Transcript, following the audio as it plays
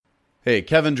Hey,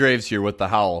 Kevin Draves here with The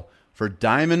Howl for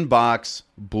Diamond Box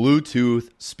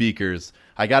Bluetooth speakers.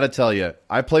 I got to tell you,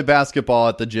 I play basketball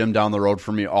at the gym down the road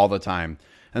from me all the time.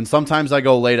 And sometimes I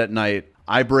go late at night.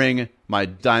 I bring my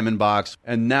Diamond Box,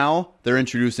 and now they're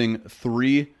introducing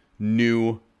 3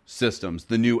 new systems.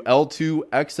 The new L2,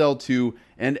 XL2,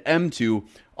 and M2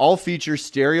 all feature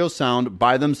stereo sound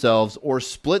by themselves or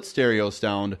split stereo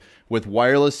sound with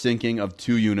wireless syncing of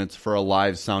 2 units for a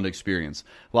live sound experience.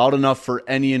 Loud enough for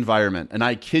any environment. And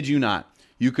I kid you not,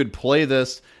 you could play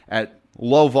this at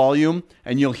low volume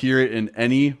and you'll hear it in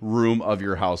any room of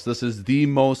your house. This is the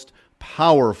most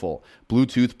powerful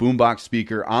Bluetooth boombox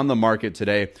speaker on the market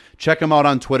today. Check them out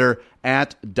on Twitter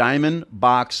at Diamond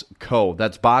Box Co.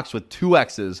 That's box with 2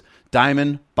 X's,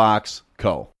 Diamond Box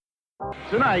Co.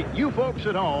 Tonight, you folks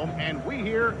at home and we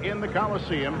here in the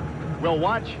Coliseum will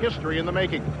watch history in the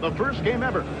making. The first game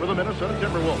ever for the Minnesota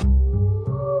Timberwolves.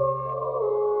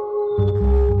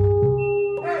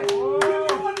 Hey,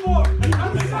 one more.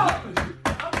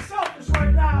 I'm selfish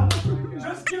right now.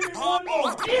 Just give me one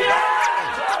more.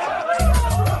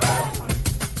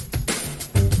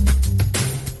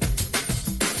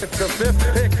 It's the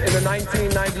 5th pick in the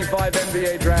 1995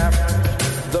 NBA draft.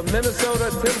 The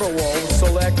Minnesota Timberwolves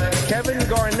select Kevin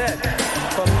Garnett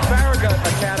from Farragut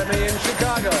Academy in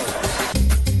Chicago.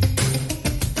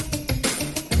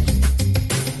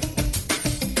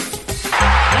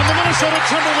 And the Minnesota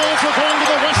Timberwolves are going to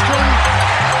the Western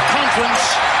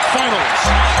Conference Finals.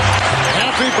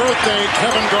 Happy birthday,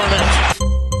 Kevin Garnett.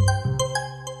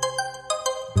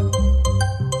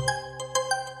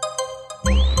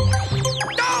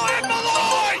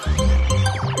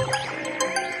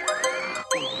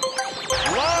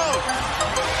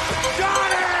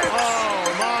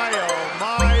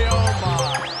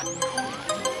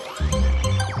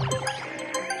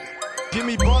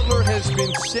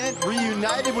 Sent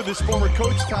reunited with his former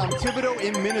coach Tom Thibodeau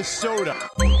in Minnesota.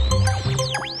 4.7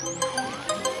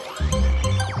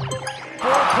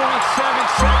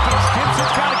 seconds.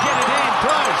 Gibson's got to get it in.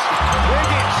 Does.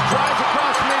 Wiggins drives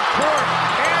across midcourt.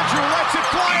 Andrew lets it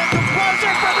fly at the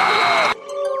buzzer for the win.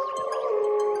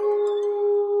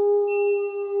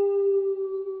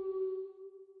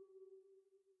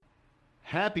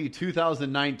 Happy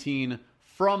 2019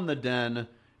 from the Den.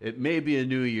 It may be a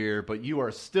new year, but you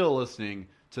are still listening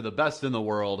to the best in the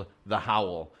world, The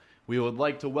Howl. We would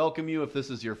like to welcome you if this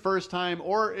is your first time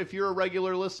or if you're a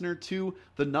regular listener to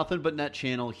the Nothing But Net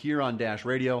channel here on Dash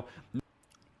Radio.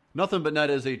 Nothing But Net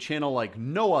is a channel like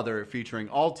no other, featuring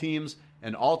all teams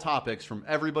and all topics from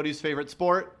everybody's favorite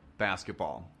sport,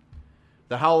 basketball.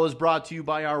 The Howl is brought to you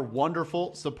by our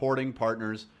wonderful supporting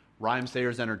partners,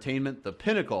 Rhymesayers Entertainment, the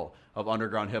pinnacle of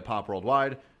underground hip-hop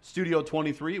worldwide, Studio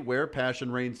 23, where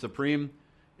passion reigns supreme,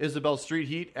 Isabel Street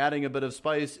Heat, adding a bit of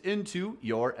spice into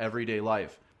your everyday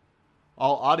life.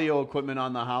 All audio equipment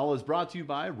on The Howl is brought to you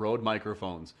by Rode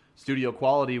Microphones, studio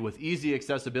quality with easy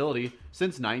accessibility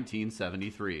since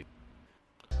 1973.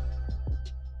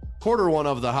 Quarter 1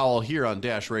 of The Howl here on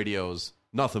Dash Radio's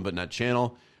Nothing But Net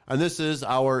channel, and this is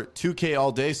our 2K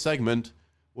All Day segment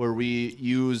where we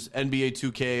use NBA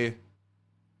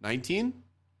 2K19?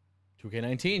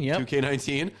 2K19, yep.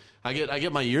 2K19. I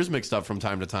get my years mixed up from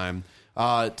time to time.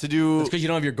 To do That's because you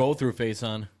don't have your go-through face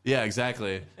on. Yeah,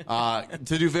 exactly. To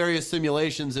do various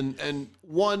simulations, and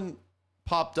one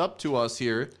popped up to us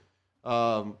here.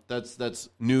 That's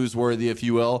newsworthy, if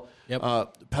you will.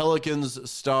 Yep. Pelicans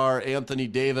star Anthony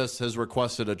Davis has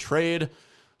requested a trade,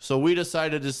 so we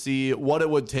decided to see what it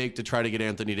would take to try to get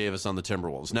Anthony Davis on the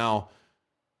Timberwolves. Now,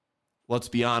 let's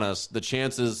be honest, the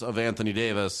chances of Anthony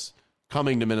Davis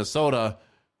coming to Minnesota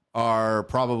are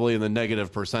probably in the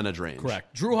negative percentage range.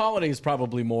 Correct. Drew Holiday is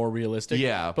probably more realistic.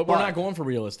 Yeah. But we're not going for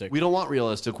realistic. We don't want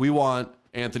realistic. We want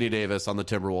Anthony Davis on the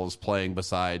Timberwolves playing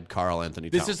beside Karl Anthony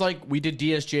Towns. This is like we did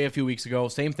DSJ a few weeks ago.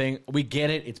 Same thing. We get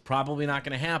it. It's probably not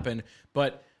going to happen.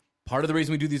 But part of the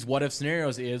reason we do these what-if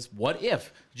scenarios is, what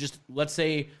if? Just let's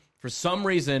say for some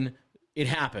reason it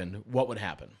happened. What would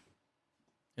happen?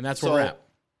 And that's where we're at.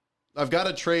 I've got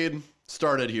a trade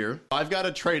started here. I've got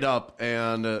to trade up,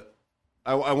 and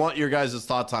I want your guys'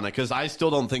 thoughts on it, because I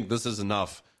still don't think this is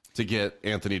enough to get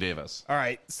Anthony Davis. All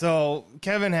right, so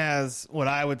Kevin has what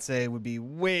I would say would be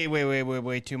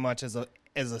way too much as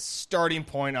a starting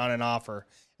point on an offer,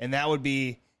 and that would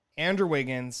be Andrew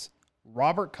Wiggins,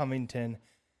 Robert Covington,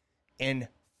 and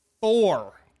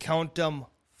 4, count them,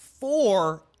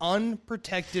 4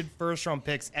 unprotected first-round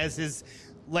picks as his,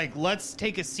 like, let's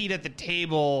take a seat at the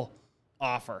table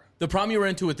offer. The problem you run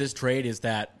into with this trade is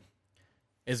that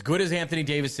as good as Anthony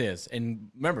Davis is,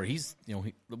 and remember,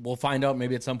 we'll find out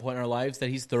maybe at some point in our lives that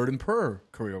he's third in per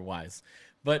career-wise.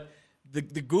 But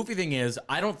the goofy thing is,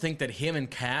 I don't think that him and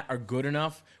Cat are good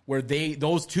enough where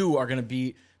those two are going to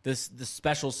be this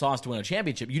special sauce to win a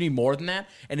championship. You need more than that.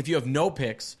 And if you have no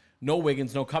picks, no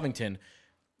Wiggins, no Covington,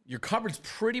 your cupboard's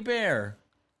pretty bare.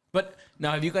 But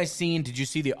now, have you guys seen? Did you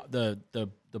see the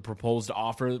proposed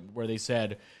offer where they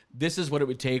said this is what it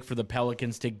would take for the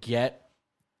Pelicans to get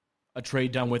a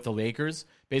trade done with the Lakers?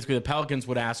 Basically, the Pelicans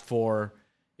would ask for,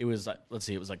 it was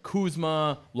like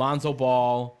Kuzma, Lonzo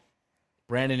Ball,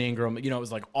 Brandon Ingram. It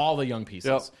was like all the young pieces.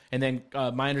 Yep. And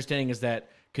then my understanding is that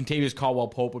Kentavious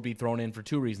Caldwell-Pope would be thrown in for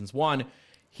two reasons. One,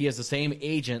 he has the same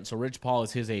agent, so Rich Paul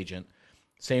is his agent.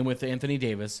 Same with Anthony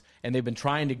Davis, and they've been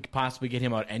trying to possibly get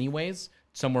him out anyways,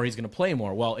 somewhere he's going to play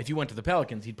more. Well, if you went to the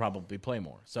Pelicans, he'd probably play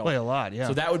more. So Play a lot, yeah.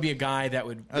 So that would be a guy that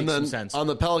would make some sense. On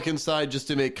the Pelicans side, just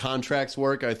to make contracts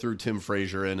work, I threw Tim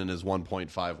Frazier in his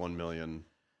 $1.51 million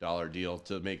deal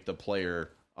to make the player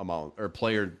amount or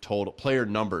player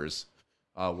numbers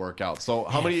work out. So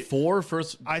how many? Four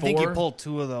first? I think he four? pulled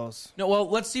two of those. No, well,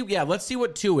 let's see. Yeah, let's see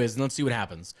what two is, and let's see what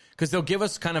happens. Because they'll give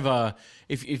us kind of a.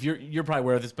 If you're probably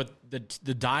aware of this, but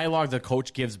the dialogue the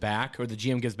coach gives back or the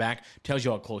GM gives back tells you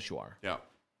how close you are. Yeah.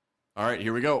 All right,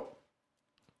 here we go.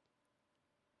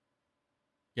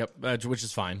 Yep, which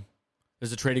is fine.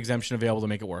 There's a trade exemption available to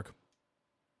make it work.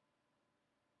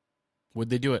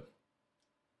 Would they do it?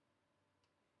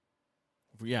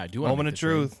 Yeah, I do. Moment of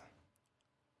truth.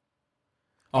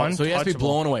 Oh, so he has to be Untouchable.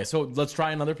 blown away. So let's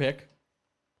try another pick.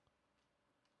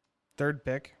 Third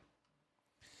pick.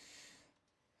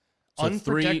 So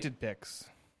Unprotected picks.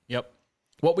 Yep.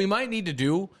 What we might need to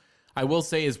do, I will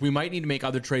say, is we might need to make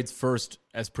other trades first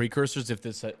as precursors if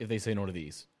they say no to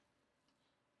these.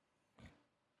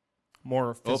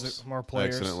 More Oops, more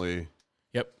players. Accidentally.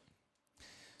 Yep.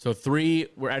 So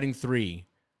we're adding 3.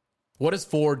 What does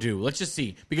 4 do? Let's just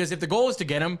see. Because if the goal is to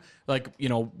get him,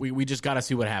 we just got to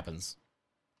see what happens.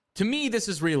 To me, this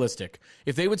is realistic.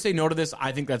 If they would say no to this,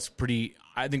 I don't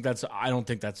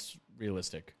think that's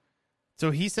realistic.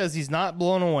 So he says he's not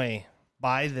blown away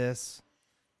by this.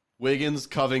 Wiggins,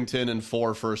 Covington, and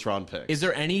 4 first-round picks. Is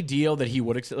there any deal that he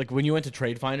would accept? Like when you went to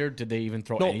Trade Finder, did they even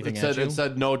throw anything at you? It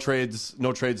said no trades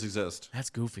exist. That's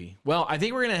goofy. Well, I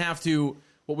think we're going to have to.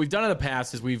 What we've done in the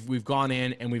past is we've gone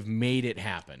in and we've made it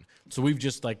happen. So we've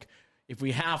just if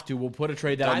we have to, we'll put a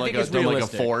trade that I think is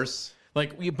realistic. Like a force.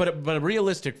 But a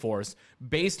realistic force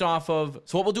based off of.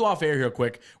 So what we'll do off air here,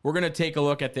 quick. We're going to take a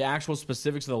look at the actual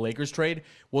specifics of the Lakers trade.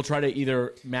 We'll try to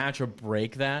either match or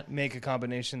break that. Make a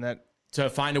combination to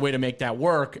find a way to make that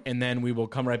work, and then we will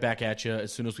come right back at you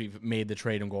as soon as we've made the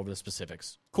trade and go over the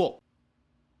specifics. Cool.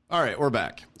 All right, we're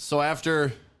back. So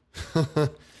after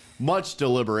much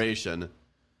deliberation,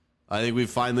 I think we've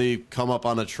finally come up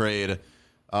on a trade.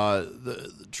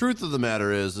 The truth of the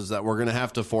matter is that we're going to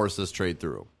have to force this trade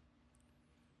through.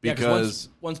 Because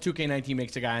once 2K19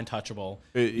 makes a guy untouchable,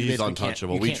 he's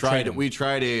untouchable. We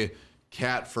tried a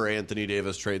Cat for Anthony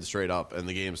Davis trade straight up, and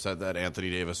the game said that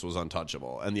Anthony Davis was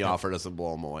untouchable, and the offer doesn't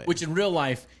blow him away. Which in real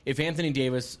life, if Anthony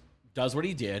Davis does what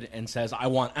he did and says, I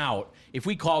want out, if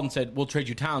we called and said, we'll trade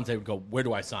you Towns, they would go, where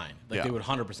do I sign? They would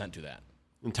 100% do that.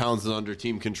 And Towns is under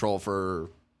team control for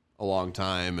a long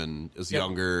time and is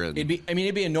younger. And it'd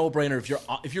be a no-brainer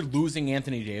if you're losing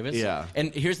Anthony Davis. Yeah.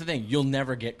 And here's the thing, you'll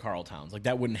never get Karl Towns.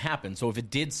 That wouldn't happen. So if it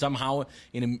did somehow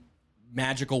in a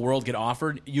magical world get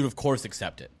offered, you'd of course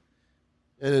accept it.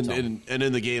 And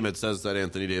in the game, it says that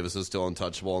Anthony Davis is still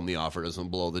untouchable, and the offer doesn't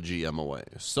blow the GM away.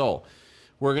 So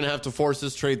we're going to have to force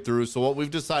this trade through. So what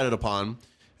we've decided upon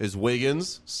is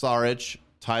Wiggins, Saric,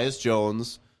 Tyus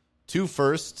Jones, 2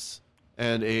 firsts,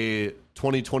 and a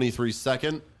 2023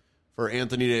 second for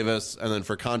Anthony Davis, and then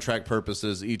for contract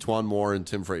purposes, each one more and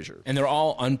Tim Frazier. And they're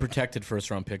all unprotected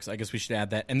first-round picks. I guess we should add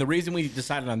that. And the reason we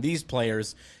decided on these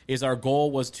players is our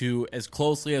goal was to, as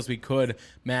closely as we could,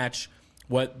 match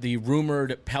what the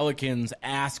rumored Pelicans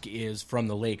ask is from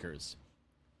the Lakers.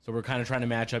 So we're kind of trying to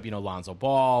match up, Lonzo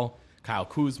Ball, Kyle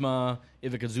Kuzma,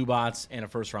 Ivica Zubac, and a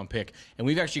first-round pick. And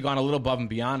we've actually gone a little above and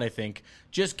beyond, I think,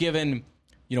 just given,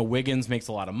 Wiggins makes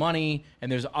a lot of money, and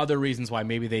there's other reasons why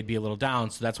maybe they'd be a little down.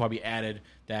 So that's why we added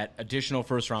that additional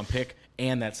first-round pick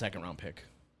and that second-round pick.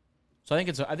 So I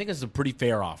think it's a pretty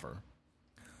fair offer.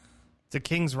 It's a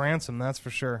king's ransom, that's for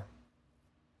sure.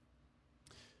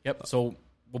 Yep. So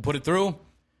we'll put it through,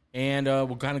 and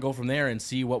we'll kind of go from there and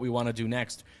see what we want to do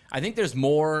next. I think there's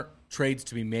more trades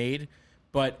to be made,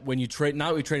 but when you trade, now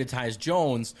that we traded Tyus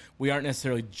Jones, we aren't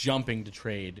necessarily jumping to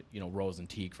trade, Rose and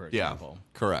Teague, for example.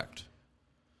 Yeah, correct.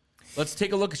 Let's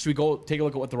take a look. Should we go take a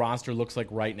look at what the roster looks like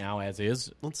right now as is?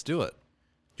 Let's do it.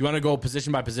 Do you want to go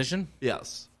position by position?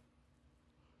 Yes.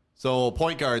 So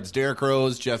point guards, Derrick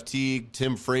Rose, Jeff Teague,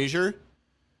 Tim Frazier.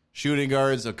 Shooting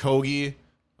guards, Okogie.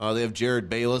 They have Jared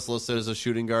Bayless listed as a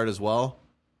shooting guard as well.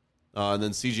 And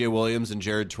then C.J. Williams and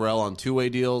Jared Terrell on two-way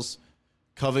deals.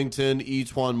 Covington,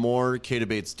 Etwan Moore, Keita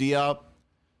Bates-Diop,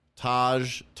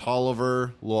 Taj,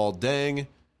 Tolliver, Luol Deng,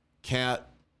 Cat,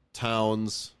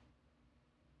 Towns,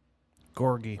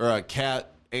 Gorgie. or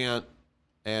Cat, Ant,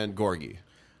 and Gorgie.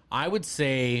 I would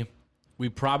say we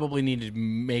probably need to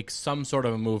make some sort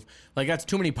of a move. Like, that's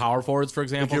too many power forwards, for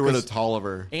example. Get rid of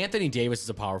Tolliver. Anthony Davis is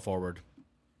a power forward.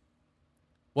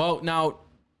 Well, now,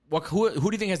 who do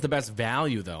you think has the best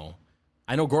value, though?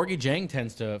 I know Gorgie Jang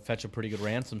tends to fetch a pretty good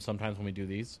ransom sometimes when we do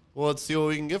these. Well, let's see what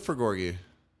we can get for Gorgie.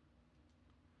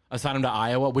 Assign him to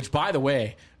Iowa, which, by the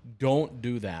way, don't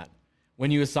do that.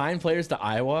 When you assign players to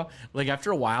Iowa, like,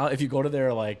 after a while, if you go to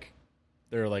their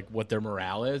what their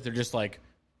morale is, they're just like,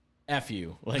 F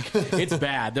you. Like, it's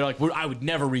bad. They're like, well, I would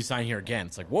never re-sign here again.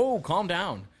 It's like, whoa, calm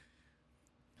down.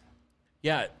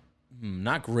 Yeah,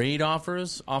 not great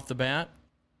offers off the bat.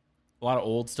 A lot of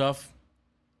old stuff.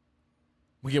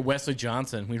 We get Wesley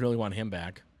Johnson. We really want him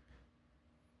back.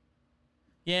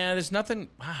 Yeah, there's nothing.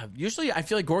 Usually, I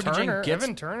feel like Gorgie Jang gets...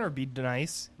 Evan Turner would be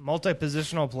nice.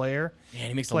 Multi-positional player. Man,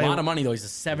 he makes a lot of money, though. He's a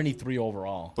 73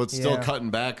 overall. But still cutting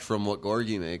back from what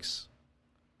Gorgie makes.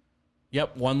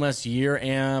 Yep, one less year.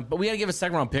 But we got to give a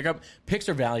second-round pickup. Picks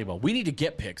are valuable. We need to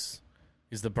get picks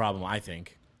is the problem, I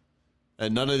think.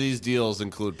 And none of these deals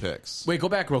include picks. Wait, go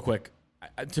back real quick.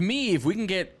 To me, if we can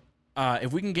get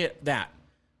that,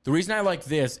 the reason I like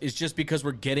this is just because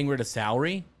we're getting rid of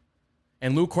salary,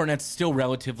 and Luke Cornett's still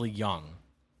relatively young.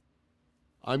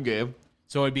 I'm game.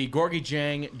 So it'd be Gorgie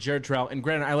Jang, Jared Terrell, and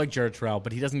granted, I like Jared Terrell,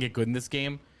 but he doesn't get good in this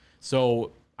game.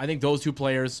 So I think those two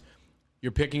players,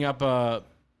 you're picking up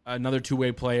another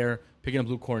two-way player, picking up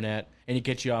Luke Cornett, and it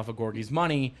gets you off of Gorgie's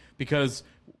money because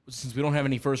since we don't have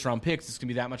any first-round picks, it's going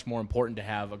to be that much more important to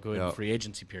have a good free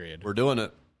agency period. We're doing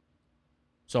it.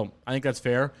 So I think that's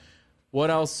fair. What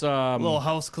else? A little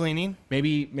house cleaning.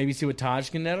 Maybe see what Taj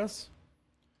can net us.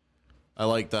 I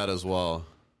like that as well.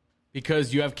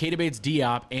 Because you have Keita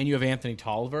Bates-Diop and you have Anthony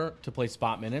Tolliver to play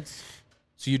spot minutes.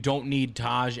 So you don't need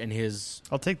Taj and his...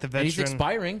 I'll take the and veteran he's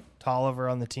expiring. Tolliver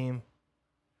on the team.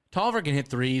 Tolliver can hit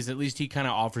threes. At least he kind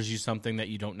of offers you something that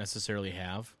you don't necessarily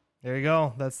have. There you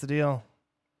go. That's the deal.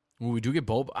 Ooh, we do get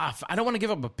Bob. I don't want to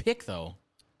give up a pick, though.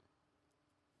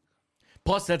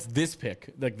 Plus, that's this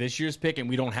pick. Like this year's pick, and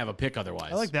we don't have a pick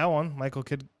otherwise. I like that one. Michael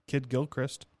Kidd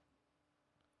Gilchrist.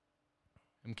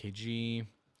 MKG.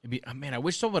 Man, I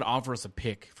wish someone would offer us a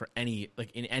pick for in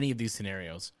any of these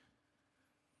scenarios.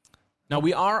 Now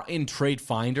we are in Trade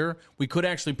Finder. We could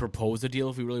actually propose a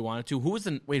deal if we really wanted to. Who was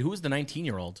the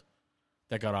 19-year-old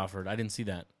that got offered? I didn't see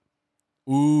that.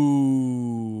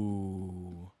 Ooh,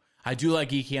 I do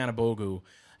like Ike Anabogu,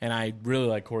 and I really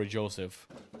like Corey Joseph.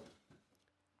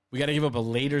 We got to give up a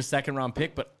later second-round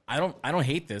pick, but I don't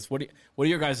hate this. What are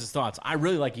your guys' thoughts? I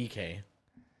really like Ike.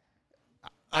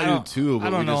 I do too. But I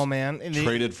don't we know, just man.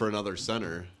 Traded for another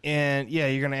center, and yeah,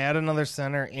 you're going to add another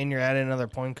center, and you're adding another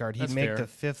point guard. He'd That's make fair. the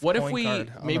fifth. What if point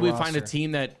guard on maybe the we find a roster.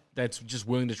 team that's just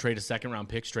willing to trade a second-round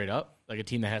pick straight up, like a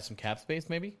team that has some cap space,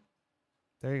 maybe?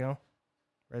 There you go,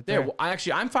 right There, there.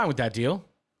 well, I'm fine with that deal.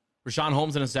 Rashawn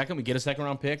Holmes in a second, we get a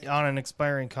second-round pick. On an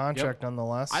expiring contract,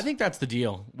 nonetheless. I think that's the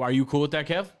deal. Are you cool with that,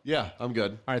 Kev? yeah, I'm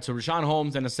good. All right, so Rashawn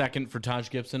Holmes and a second for Taj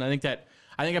Gibson. I think that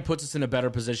puts us in a better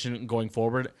position going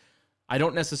forward. I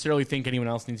don't necessarily think anyone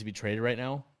else needs to be traded right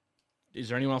now. Is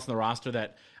there anyone else on the roster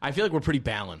that I feel like we're pretty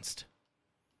balanced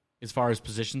as far as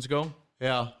positions go?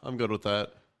 Yeah, I'm good with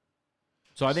that.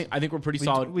 So I think we're pretty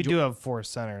solid. We do have four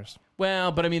centers.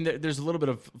 Well, but I mean, there's a little bit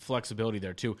of flexibility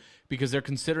there too, because they're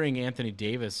considering Anthony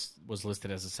Davis was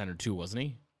listed as a center too, wasn't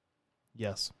he?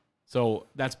 Yes. So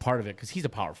that's part of it because he's a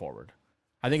power forward.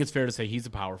 I think it's fair to say he's a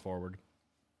power forward.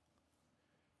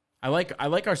 I like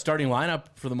our starting lineup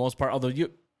for the most part. Although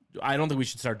I don't think we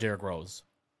should start Derrick Rose.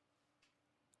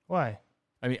 Why?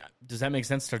 I mean, does that make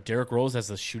sense? Start Derrick Rose as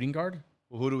a shooting guard?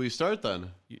 Well, who do we start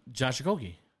then? Josh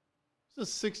Okogie. It's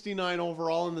a 69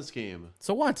 overall in this game.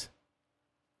 So what?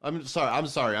 I'm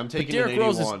sorry. I'm taking Derrick an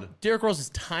 81. Derrick Rose is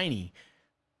tiny,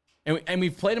 and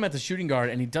we've played him at the shooting guard,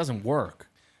 and he doesn't work.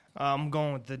 I'm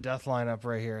going with the death lineup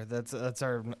right here. That's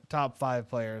our top 5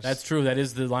 players. That's true. That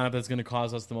is the lineup that's going to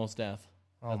cause us the most death.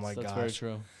 My That's gosh. very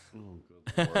true.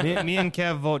 me and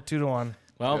Kev vote 2-1.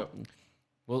 Well,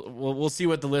 we'll see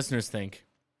what the listeners think.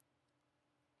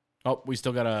 Oh, we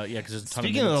still got because there's a ton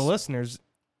Speaking of of minutes. the listeners,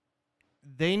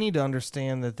 they need to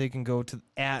understand that they can go to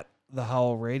 @the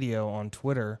Howl Radio on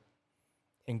Twitter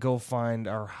and go find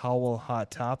our Howl Hot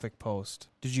Topic post.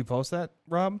 Did you post that,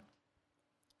 Rob?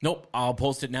 Nope, I'll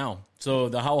post it now. So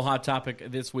the Howl Hot Topic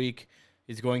this week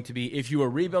is going to be, if you were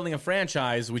rebuilding a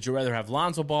franchise, would you rather have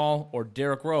Lonzo Ball or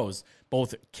Derrick Rose?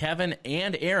 Both Kevin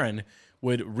and Aaron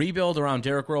would rebuild around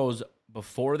Derrick Rose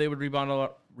before they would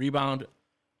rebound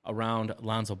around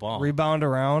Lonzo Ball. Rebound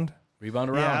around? Rebound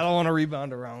around. Yeah, I don't want to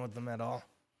rebound around with them at all.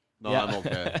 No, Yeah. I'm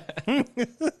okay.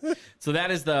 So that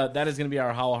is going to be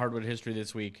our Howell Hardwood history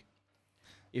this week.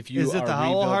 If you Is it are the Howell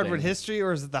rebuilding- Hardwood history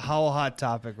or is it the Howell Hot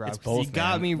Topic, Rob? It's 'Cause both. you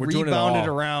got man. me We're doing it rebounded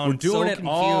all. around. We're doing so it confused.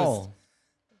 all.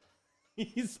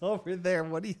 He's over there.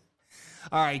 What do you?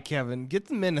 All right, Kevin, get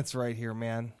the minutes right here,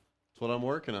 man. That's what I'm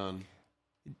working on.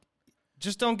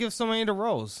 Just don't give so many to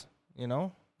Rose. You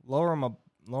know, lower him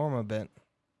a bit.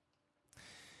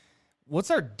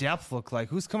 What's our depth look like?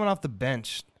 Who's coming off the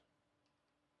bench?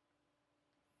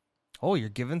 Oh, you're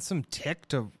giving some tick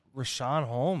to Rashawn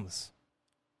Holmes.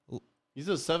 He's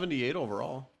a 78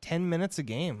 overall. 10 minutes a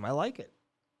game. I like it.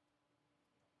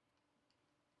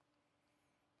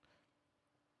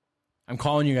 I'm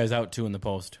calling you guys out too in the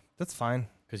post That's fine.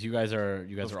 because you guys are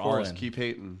Of all course, in. keep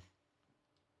hating.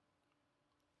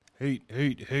 Hate.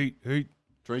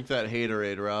 Drink that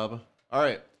haterade, Rob. All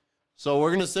right. So we're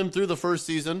going to sim through the first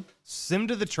season Sim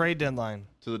to the trade deadline,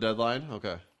 to the deadline.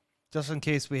 Okay. just in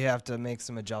case we have to make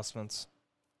some adjustments.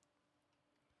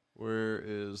 Where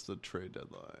is the trade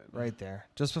deadline? Right there.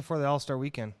 Just before the All-Star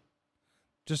weekend.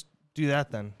 Just do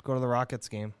that then. Go to the Rockets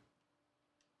game.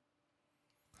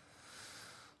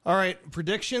 All right,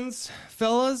 predictions,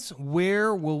 fellas.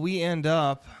 Where will we end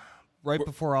up right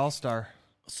before All-Star?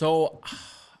 So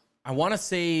I want to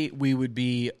say we would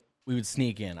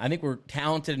sneak in. I think we're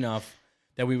talented enough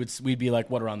that we'd be like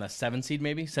what, around the 7 seed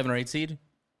maybe? 7 or 8 seed?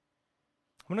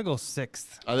 I'm going to go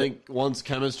 6th. I think once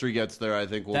chemistry gets there, I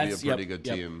think we'll be a pretty good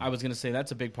yep. team. I was going to say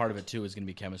that's a big part of it too, is going to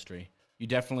be chemistry. You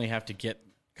definitely have to get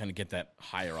that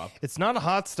higher up. It's not a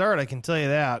hot start, I can tell you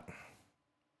that.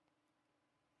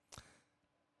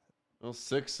 Well,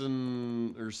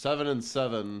 7 and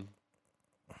 7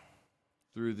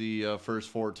 through the first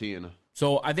 14.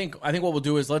 So I think what we'll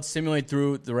do is let's simulate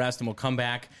through the rest, and we'll come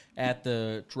back at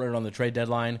right around the trade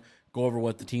deadline, go over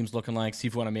what the team's looking like, see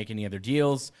if we want to make any other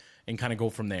deals, and kind of go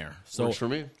from there. So Works for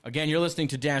me. Again, you're listening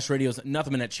to Dash Radio's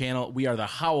Nothing Minute channel. We are the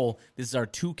Howl. This is our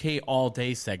 2K All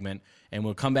Day segment, and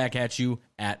we'll come back at you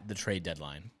at the trade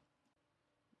deadline.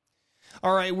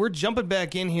 All right, we're jumping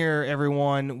back in here,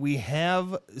 everyone. We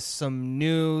have some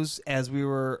news as we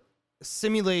were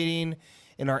simulating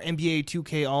in our NBA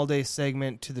 2K All Day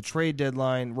segment to the trade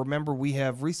deadline. Remember, we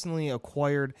have recently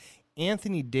acquired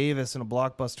Anthony Davis in a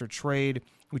blockbuster trade.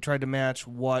 We tried to match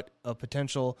what a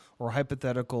potential or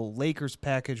hypothetical Lakers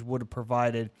package would have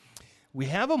provided. We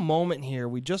have a moment here.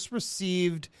 We just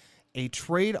received a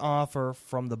trade offer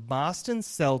from the Boston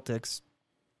Celtics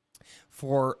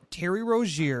for Terry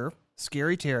Rozier,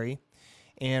 Scary Terry,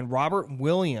 and Robert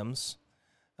Williams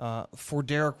for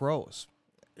Derrick Rose.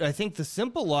 I think the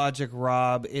simple logic,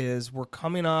 Rob, is we're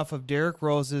coming off of Derrick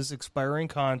Rose's expiring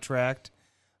contract.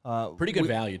 Pretty good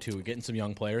value, too, getting some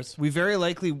young players. We very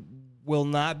likely will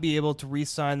not be able to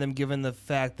re-sign them given the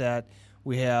fact that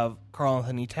we have Karl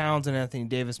Anthony Towns and Anthony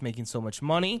Davis making so much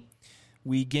money.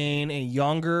 We gain a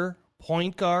younger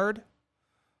point guard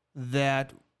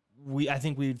that I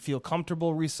think we'd feel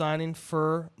comfortable re-signing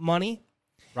for money.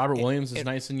 Robert Williams is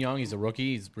nice and young. He's a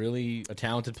rookie. He's really a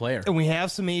talented player. And we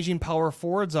have some aging power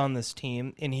forwards on this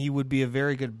team, and he would be a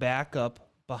very good backup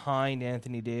behind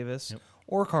Anthony Davis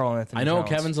or Karl Anthony I know Towns.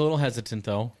 Kevin's a little hesitant,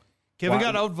 though. Kevin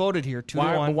got outvoted here,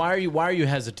 2-1. Why are you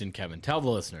hesitant, Kevin? Tell the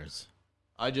listeners.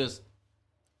 let's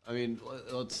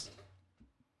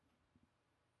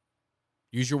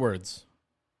Use your words.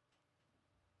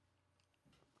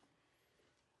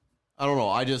 I don't know.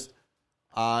 I just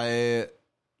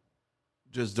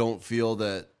don't feel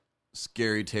that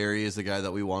Scary Terry is the guy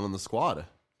that we want on the squad.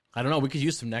 I don't know. We could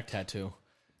use some neck tattoo.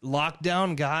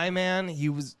 Lockdown guy, man. He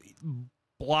was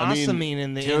blossoming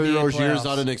in the Terry NBA Rozier's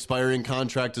playoffs. on an expiring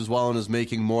contract as well and is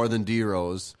making more than D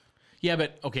Rose. Yeah,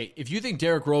 but okay, if you think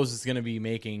Derrick Rose is going to be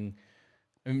making,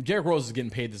 Derrick Rose is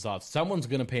getting paid this off. Someone's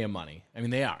going to pay him money. I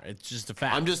mean, they are. It's just a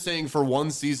fact. I'm just saying for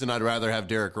one season, I'd rather have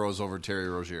Derrick Rose over Terry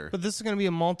Rozier. But this is going to be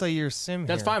a multi-year sim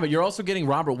That's here. fine, but you're also getting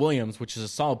Robert Williams, which is a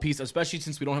solid piece, especially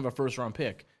since we don't have a first-round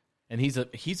pick, and he's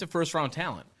a first-round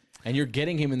talent, and you're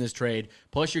getting him in this trade.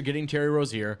 Plus, you're getting Terry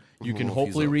Rozier. You can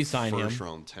hopefully re-sign him.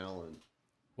 First-round talent.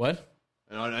 What?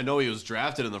 And I know he was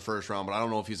drafted in the first round, but I don't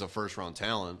know if he's a first-round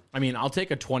talent. I mean, I'll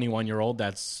take a 21-year-old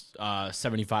that's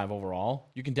 75 overall.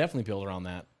 You can definitely build around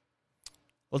that.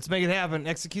 Let's make it happen.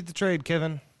 Execute the trade,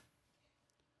 Kevin.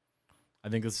 I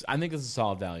think it's a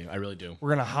solid value. I really do. We're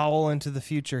going to howl into the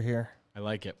future here. I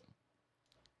like it.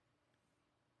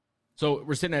 So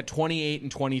we're sitting at 28 and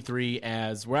 23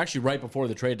 as we're actually right before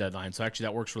the trade deadline. So actually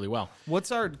that works really well.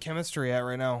 What's our chemistry at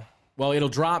right now? Well, it'll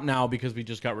drop now because we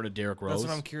just got rid of Derrick Rose. That's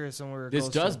what I'm curious on where it This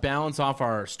goes does to. balance off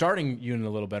our starting unit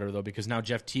a little better, though, because now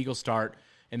Jeff Teague will start,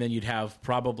 and then you'd have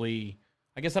probably,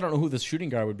 I guess I don't know who the shooting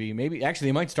guard would be. Maybe, actually,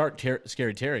 they might start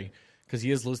Scary Terry because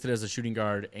he is listed as a shooting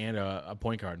guard and a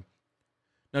point guard.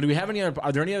 Now, do we have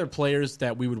are there any other players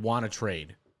that we would want to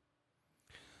trade?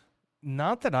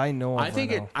 Not that I know of. I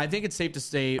think it's safe to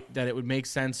say that it would make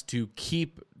sense to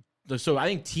keep. So I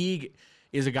think Teague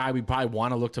is a guy we probably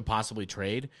want to look to possibly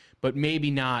trade, but maybe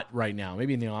not right now.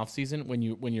 Maybe in the offseason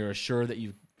when you're assured that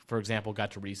you, for example, got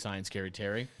to re-sign Scary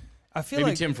Terry. I feel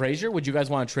maybe like Tim Frazier. Would you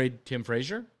guys want to trade Tim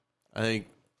Frazier? I think.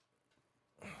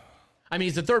 I mean,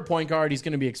 he's the third point guard. He's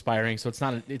going to be expiring, so it's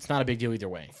not a big deal either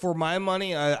way. for my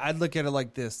money, I'd look at it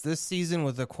like this. This season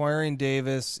with acquiring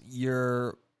Davis,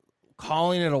 you're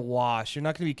calling it a wash. You're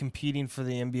not going to be competing for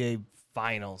the NBA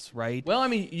Finals, right? Well, I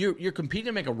mean, you're competing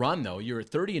to make a run though. You're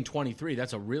 30 and 23.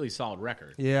 That's a really solid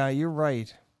record. Yeah, you're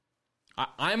right.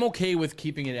 I'm okay with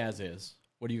keeping it as is.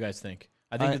 What do you guys think?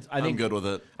 I think I'm good with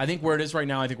it. I think where it is right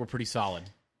now, I think we're pretty solid.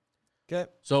 Okay.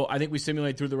 So I think we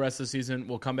simulate through the rest of the season.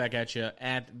 We'll come back at you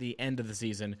at the end of the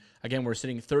season. Again, we're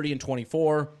sitting 30 and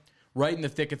 24, right in the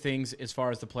thick of things as far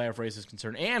as the playoff race is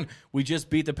concerned. And we just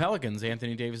beat the Pelicans,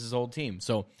 Anthony Davis' old team.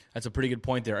 So that's a pretty good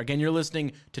point there. Again, you're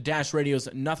listening to Dash Radio's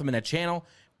Nothing But Net channel.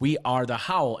 We are The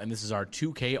Howl, and this is our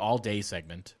 2K All Day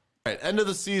segment. All right, end of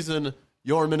the season,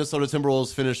 your Minnesota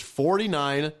Timberwolves finished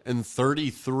 49 and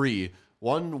 33,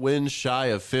 one win shy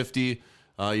of 50.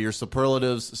 Your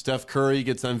superlatives: Steph Curry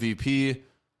gets MVP,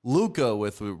 Luka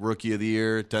with Rookie of the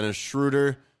Year, Dennis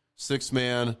Schroeder, sixth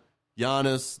man,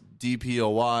 Giannis,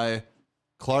 DPOY,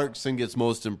 Clarkson gets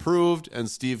Most Improved, and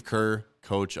Steve Kerr,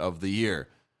 Coach of the Year.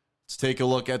 Let's take a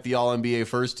look at the All-NBA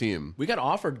first team. We got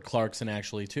offered Clarkson,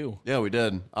 actually, too. Yeah, we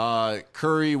did.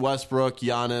 Curry, Westbrook,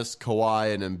 Giannis,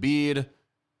 Kawhi, and Embiid.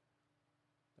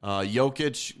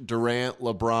 Jokic, Durant,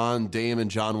 LeBron, Dame, and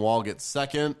John Wall get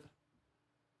second.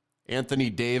 Anthony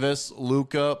Davis,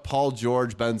 Luka, Paul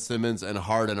George, Ben Simmons, and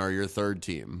Harden are your third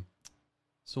team.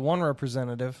 So one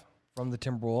representative from the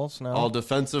Timberwolves now. All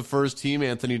defensive first team.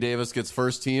 Anthony Davis gets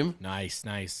first team.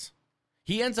 Nice.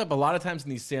 He ends up a lot of times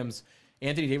in these sims.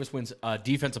 Anthony Davis wins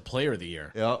Defensive Player of the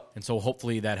Year. Yep. And so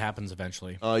hopefully that happens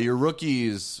eventually. Your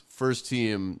rookies, first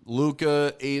team,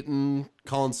 Luka, Ayton,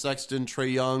 Colin Sexton,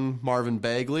 Trae Young, Marvin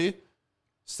Bagley.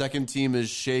 Second team is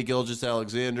Shai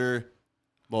Gilgeous-Alexander,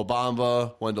 Mo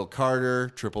Bamba, Wendell Carter,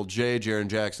 Triple J, Jaren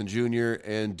Jackson Jr.,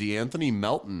 and DeAnthony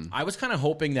Melton. I was kind of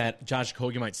hoping that Josh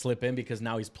Okogie might slip in because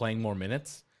now he's playing more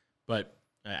minutes, but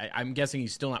I'm guessing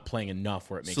he's still not playing enough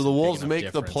where it makes. So the a big Wolves enough make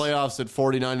difference. the playoffs at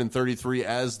 49 and 33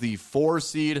 as the 4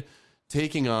 seed,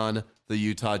 taking on the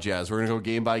Utah Jazz. We're going to go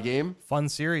game by game. Fun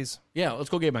series. Yeah, let's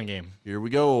go game by game. Here we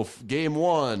go. Game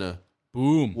 1.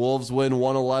 Boom. Wolves win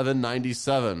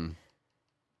 111-97.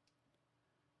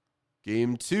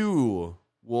 Game 2.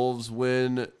 Wolves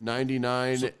win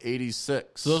 99-86.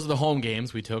 So those are the home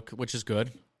games we took, which is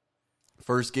good.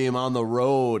 First game on the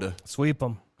road. Sweep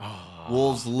them.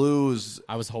 Wolves lose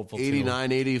I was hopeful too.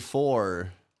 89-84.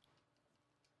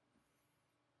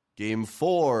 Game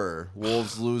 4.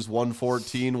 Wolves lose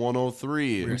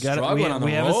 114-103. We're We got it. struggling on the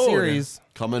We have a road. series.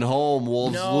 Coming home,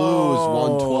 Wolves No. lose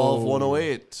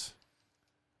 112-108.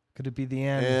 Could it be the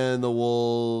end? And the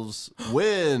Wolves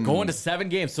win. Going to 7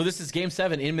 games. So this is game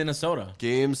 7 in Minnesota.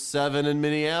 Game 7 in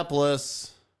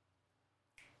Minneapolis.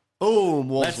 Boom,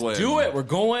 Wolves Let's win. do it. We're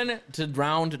going to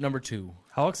round number 2.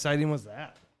 How exciting was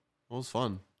that? That was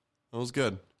fun. That was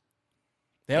good.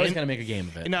 They always And- got to make a game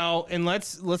of it. Now, and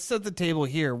let's set the table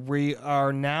here. We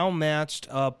are now matched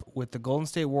up with the Golden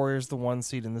State Warriors, the 1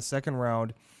 seed in the second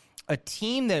round, a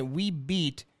team that we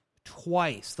beat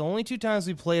twice. The only 2 times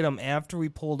we played them after we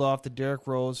pulled off the Derrick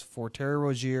Rose for Terry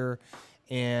Rozier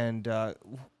and what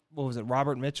was it?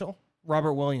 Robert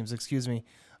Williams, excuse me.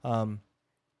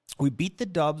 We beat the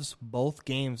Dubs both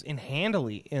games and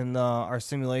handily in our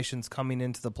simulations coming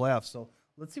into the playoffs. So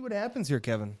let's see what happens here,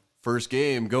 Kevin. First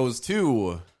game goes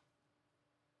to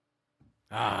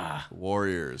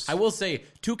Warriors. I will say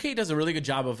 2K does a really good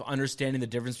job of understanding the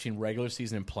difference between regular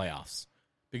season and playoffs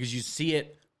because you see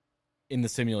it in the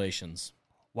simulations.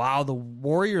 Wow, the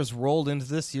Warriors rolled into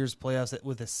this year's playoffs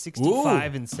with a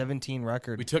 65-17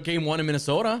 record. We took game 1 in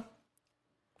Minnesota.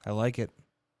 I like it.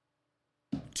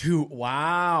 2.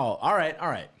 Wow. All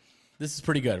right. This is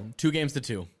pretty good. 2 games to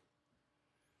 2.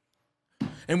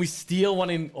 And we steal one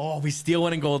in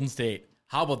Golden State.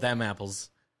 How about them apples?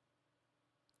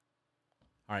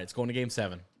 All right, it's going to game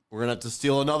 7. We're going to have to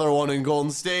steal another one in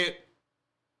Golden State.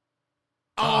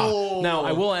 Oh! Now,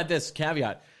 I will add this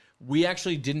caveat. we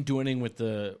actually didn't do anything with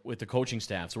the coaching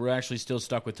staff, so we're actually still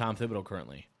stuck with Tom Thibodeau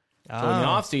currently. So in the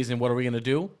offseason, what are we going to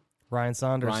do? Ryan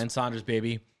Saunders. Ryan Saunders,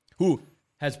 baby, who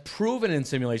has proven in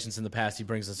simulations in the past he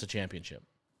brings us a championship.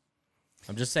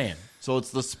 I'm just saying. So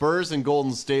it's the Spurs and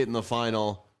Golden State in the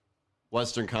final,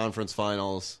 Western Conference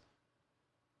Finals.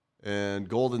 And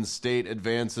Golden State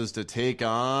advances to take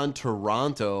on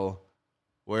Toronto,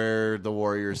 where the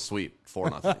Warriors sweep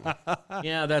 4-0.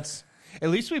 Yeah, that's... At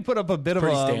least we put up a bit of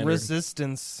Pretty a standard.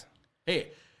 resistance. Hey,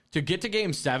 to get to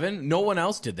Game 7, no one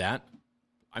else did that.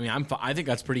 I mean, I think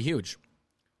that's pretty huge.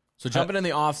 So jumping in the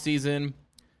offseason,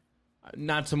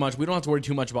 not so much. We don't have to worry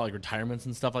too much about like retirements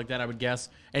and stuff like that, I would guess.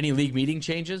 Any league meeting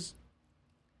changes?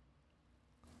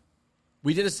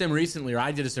 We did a sim recently, or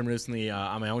I did a sim recently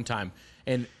on my own time.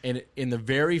 And in the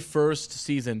very first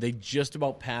season, they just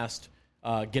about passed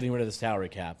getting rid of the salary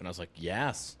cap. And I was like,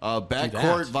 yes.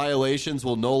 Backcourt violations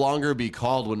will no longer be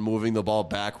called when moving the ball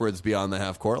backwards beyond the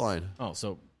half-court line. Oh,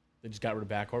 so they just got rid of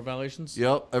backcourt violations?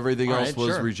 Yep, everything All else right,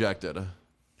 was sure. rejected,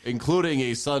 including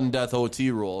a sudden death OT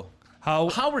rule.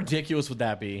 How ridiculous would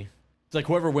that be? It's like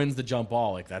whoever wins the jump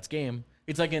ball, like that's game.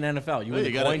 It's like in NFL. You win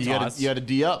the coin toss. You got to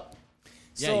D up.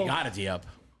 Yeah, So- you got to D up.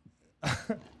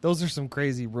 Those are some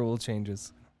crazy rule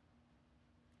changes.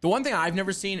 The one thing I've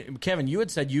never seen, Kevin, you had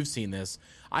said you've seen this.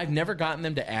 I've never gotten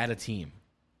them to add a team,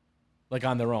 like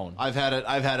on their own. I've had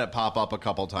it pop up a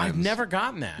couple times. I've never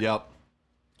gotten that. Yep.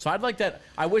 So I'd like that.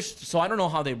 I wish. So I don't know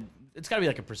how they. It's got to be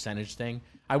like a percentage thing.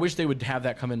 I wish they would have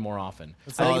that come in more often.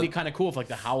 I think it'd be kind of cool if like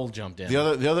the Howl jumped in.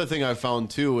 The other thing I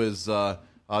found too is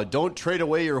don't trade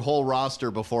away your whole roster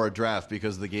before a draft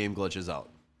because the game glitches out.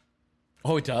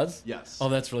 Oh, it does? Yes. Oh,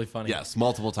 that's really funny. Yes,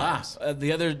 multiple times.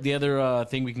 The other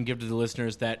thing we can give to the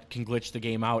listeners that can glitch the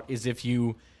game out is if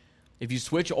you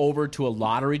switch over to a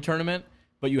lottery tournament,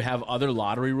 but you have other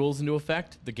lottery rules into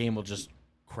effect, the game will just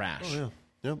crash. Oh,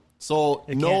 yeah. Yep. So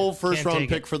no first round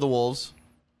pick for the Wolves.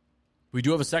 We do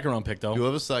have a second round pick though. You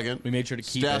have a second. We made sure to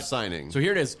keep staff it. signing. So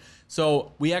here it is.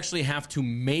 So we actually have to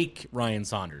make Ryan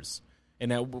Saunders.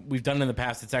 And we've done it in the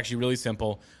past. It's actually really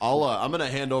simple. I'm going to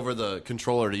hand over the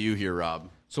controller to you here, Rob.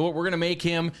 So we're going to make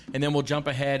him, and then we'll jump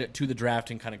ahead to the draft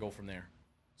and kind of go from there.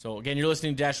 So again, you're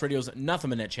listening to Dash Radio's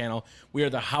Nothing But Net channel. We are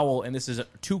the Howl, and this is a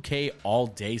 2K All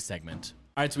Day segment.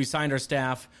 All right, so we signed our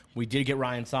staff. We did get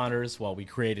Ryan Saunders. Well, we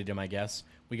created him, I guess.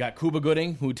 We got Cuba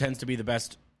Gooding, who tends to be the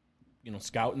best,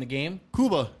 scout in the game.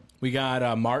 Cuba. We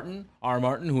got Martin,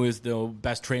 who is the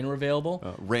best trainer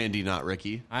available. Randy, not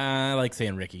Ricky. I like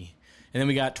saying Ricky. And then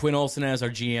we got Twin Olsen as our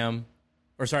GM,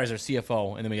 as our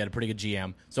CFO, and then we got a pretty good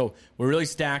GM. So we're really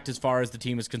stacked as far as the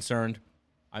team is concerned.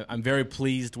 I'm very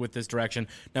pleased with this direction.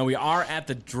 Now we are at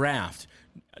the draft.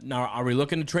 Now, are we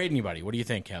looking to trade anybody? What do you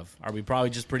think, Kev? Are we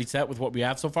probably just pretty set with what we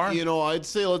have so far? I'd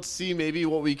say let's see maybe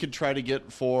what we could try to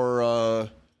get for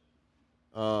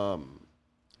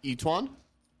Etuan.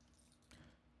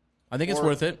 I think it's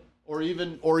worth it. Or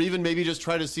even maybe just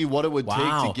try to see what it would take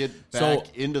to get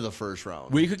back into the first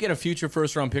round. We could get a future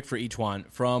first round pick for each one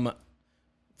from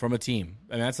a team.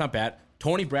 I mean, that's not bad.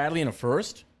 Tony Bradley in a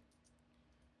first.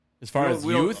 As far as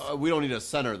youth, we don't need a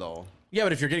center though. Yeah,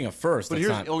 but if you're getting a first, but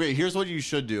here's what you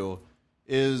should do: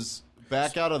 is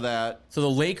back out of that. So the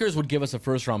Lakers would give us a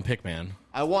first round pick, man.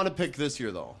 I want to pick this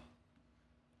year though.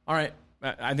 All right,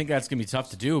 I think that's gonna be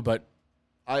tough to do, but.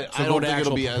 I don't think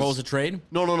it'll be propose a trade?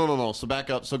 No. So back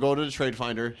up. So go to the trade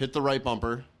finder, hit the right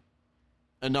bumper,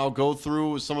 and now go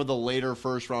through some of the later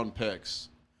first round picks.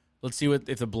 Let's see if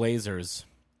the Blazers.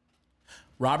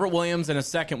 Robert Williams in a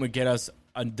second would get us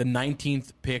the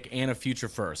 19th pick and a future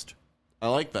first. I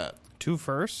like that. 2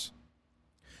 firsts?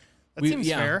 That seems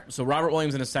fair. So Robert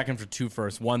Williams in a second for 2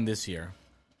 firsts, 1 this year.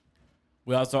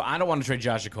 I don't want to trade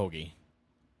Josh Okogie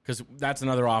because that's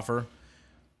another offer.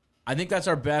 I think that's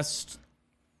our best.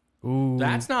 Ooh,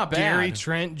 that's not bad. Gary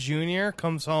Trent Jr.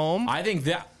 comes home. I think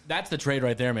that's the trade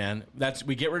right there, man.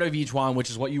 We get rid of each one, which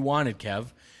is what you wanted,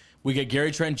 Kev. We get Gary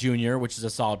Trent Jr., which is a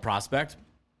solid prospect.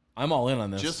 I'm all in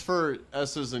on this. Just for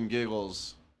S's and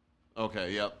giggles.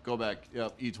 Okay, yep. Go back.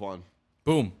 Yep, each one.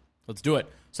 Boom. Let's do it.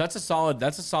 So that's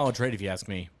a solid trade if you ask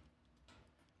me.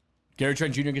 Gary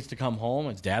Trent Jr. gets to come home.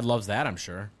 His dad loves that, I'm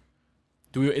sure.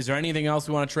 Is there anything else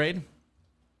we want to trade?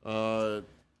 I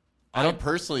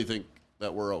personally think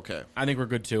that we're okay. I think we're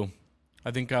good too. I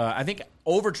think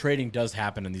over trading does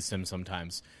happen in these sims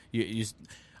sometimes.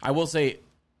 I will say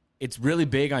it's really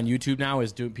big on YouTube now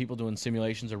is people doing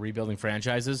simulations or rebuilding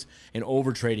franchises, and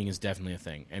over trading is definitely a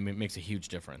thing, and it makes a huge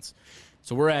difference.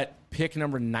 So we're at pick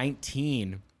number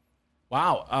 19.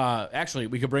 Wow. Actually,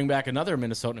 we could bring back another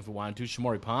Minnesotan if we wanted to,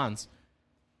 Shamori Pons.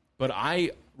 But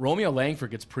Romeo Langford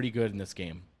gets pretty good in this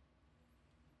game.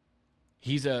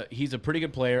 He's a pretty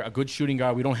good player, a good shooting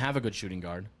guard. We don't have a good shooting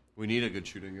guard. We need a good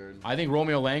shooting guard. I think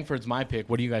Romeo Langford's my pick.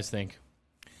 What do you guys think?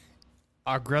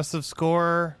 Aggressive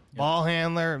scorer, ball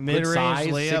handler, Good mid-range size,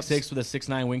 layups. 6'6" with a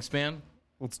 6'9" wingspan.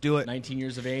 Let's do it. 19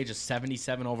 years of age, a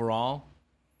 77 overall.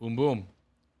 Boom, boom.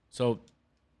 So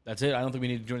that's it. I don't think we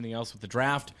need to do anything else with the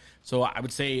draft. So I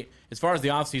would say, as far as the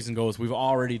offseason goes, we've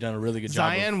already done a really good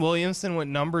job. Zion Williamson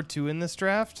went number 2 in this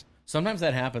draft. Sometimes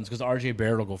that happens because RJ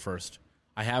Barrett will go first.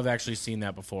 I have actually seen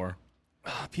that before.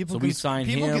 People So we signed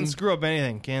people him. can screw up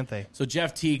anything, can't they? So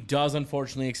Jeff Teague does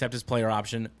unfortunately accept his player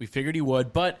option. We figured he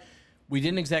would, but we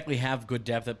didn't exactly have good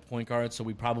depth at point guard, so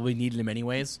we probably needed him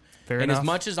anyways. Fair and enough. as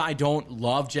much as I don't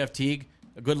love Jeff Teague,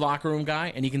 a good locker room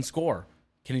guy, and he can score.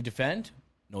 Can he defend?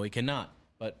 No, he cannot.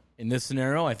 But in this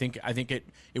scenario, I think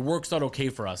it works out okay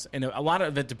for us. And a lot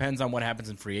of it depends on what happens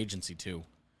in free agency too.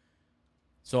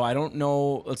 So I don't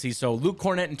know. Let's see. So Luke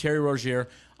Cornett and Terry Rozier.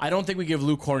 I don't think we give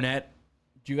Luke Cornett.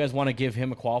 Do you guys want to give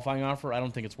him a qualifying offer? I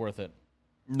don't think it's worth it.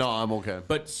 No, I'm okay.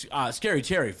 But Scary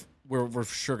Terry, we're for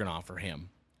sure going to offer him.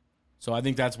 So I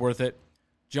think that's worth it.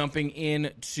 Jumping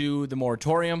into the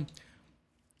moratorium.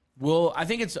 I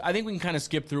think we can kind of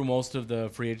skip through most of the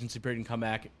free agency period and come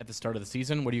back at the start of the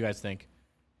season. What do you guys think?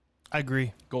 I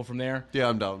agree. Go from there? Yeah,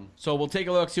 I'm down. So we'll take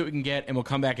a look, see what we can get, and we'll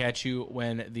come back at you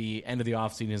when the end of the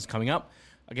offseason is coming up.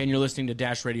 Again, you're listening to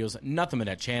Dash Radio's Nothing But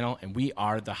Net channel, and we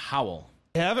are The Howl.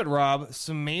 Have it, Rob.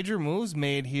 Some major moves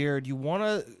made here. Do you want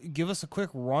to give us a quick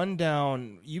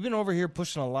rundown? You've been over here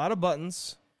pushing a lot of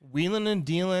buttons, wheeling and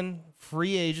dealing,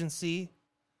 free agency.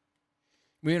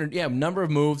 Number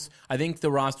of moves. I think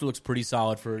the roster looks pretty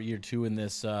solid for year 2 in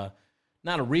this, not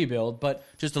a rebuild, but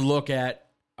just a look at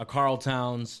a Karl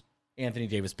Towns, Anthony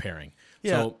Davis pairing.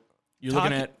 Yeah. So you're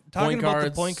looking at talking point about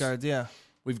guards. the point guards, yeah.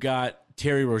 We've got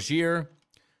Terry Rozier,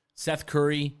 Seth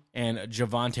Curry, and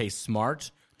Javonte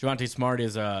Smart. Javonte Smart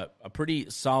is a pretty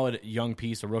solid young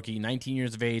piece, a rookie, 19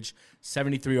 years of age,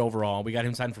 73 overall. We got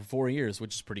him signed for 4 years,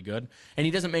 which is pretty good. And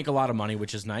he doesn't make a lot of money,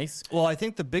 which is nice. Well, I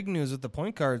think the big news with the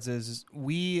point guards is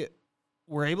we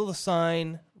were able to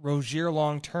sign Rozier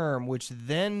long-term, which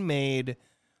then made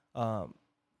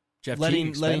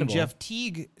letting Jeff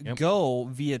Teague go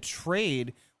via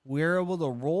trade. We're able to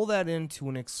roll that into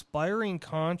an expiring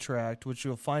contract, which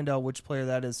you'll find out which player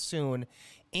that is soon,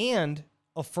 and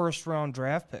a first-round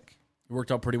draft pick. It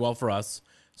worked out pretty well for us.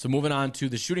 So moving on to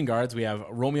the shooting guards, we have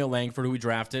Romeo Langford, who we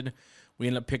drafted. We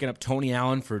ended up picking up Tony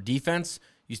Allen for defense.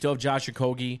 You still have Josh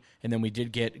Okogie, and then we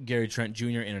did get Gary Trent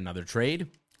Jr. in another trade.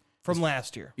 From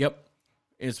last year. Yep.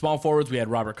 In small forwards, we had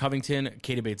Robert Covington,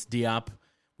 Katie Bates-Diop.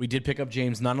 We did pick up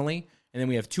James Nunnally. And then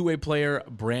we have two-way player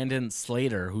Brandon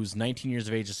Slater, who's 19 years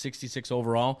of age, a 66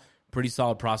 overall. Pretty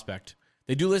solid prospect.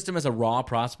 They do list him as a raw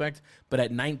prospect, but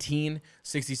at 19,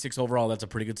 66 overall, that's a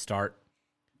pretty good start.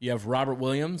 You have Robert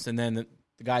Williams, and then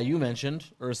the guy you mentioned,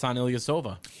 Ersan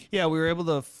Ilyasova. Yeah, we were able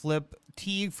to flip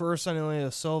Teague for Ersan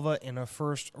Ilyasova in a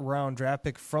first-round draft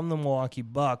pick from the Milwaukee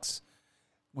Bucks.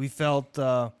 We felt,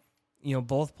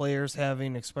 both players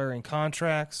having expiring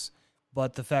contracts,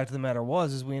 but the fact of the matter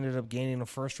is we ended up gaining a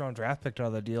first-round draft pick out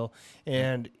of the deal.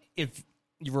 And if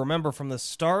you remember from the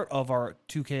start of our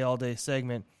 2K All Day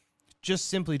segment, just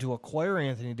simply to acquire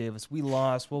Anthony Davis, we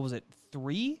lost,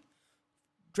 3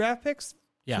 draft picks?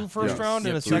 Yeah. 2 first round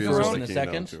and a 3 second is what round? it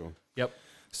came down to. Yep.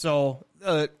 So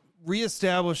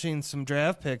reestablishing some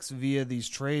draft picks via these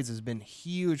trades has been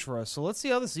huge for us. So let's see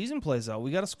how the season plays out. We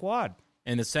got a squad.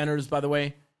 And the centers, by the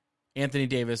way, Anthony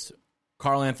Davis,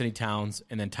 Karl Anthony Towns,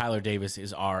 and then Tyler Davis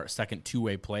is our second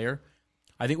two-way player.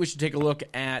 I think we should take a look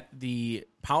at the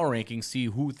power rankings, see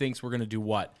who thinks we're going to do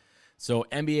what. So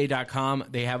NBA.com,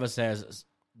 they have us as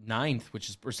 7th, which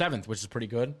is pretty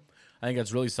good. I think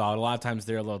that's really solid. A lot of times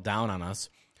they're a little down on us.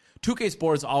 2K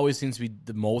Sports always seems to be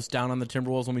the most down on the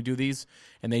Timberwolves when we do these,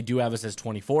 and they do have us as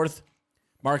 24th.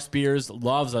 Mark Spears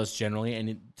loves us generally,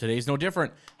 and today's no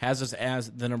different. Has us as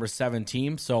the number 7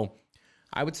 team. So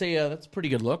I would say that's a pretty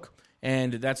good look.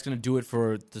 And that's going to do it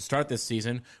to start this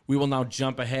season. We will now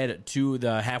jump ahead to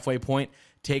the halfway point,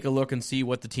 take a look and see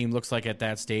what the team looks like at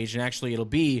that stage. And actually, it'll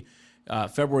be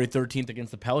February 13th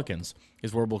against the Pelicans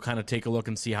is where we'll kind of take a look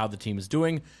and see how the team is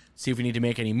doing, see if we need to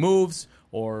make any moves,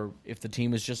 or if the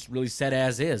team is just really set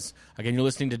as is. Again, you're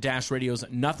listening to Dash Radio's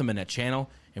Nothing But Net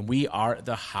channel, and we are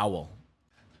The Howl.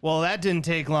 Well, that didn't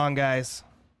take long, guys.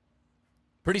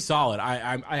 Pretty solid,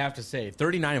 I have to say.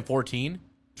 39-14.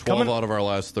 12 out of our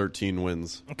last 13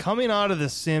 wins. Coming out of the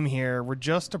sim here, we're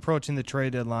just approaching the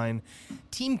trade deadline.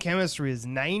 Team chemistry is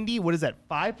 90. What is that,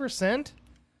 5%?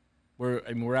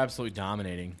 We're absolutely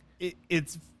dominating.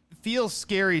 It's feels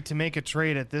scary to make a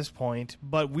trade at this point,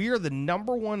 but we are the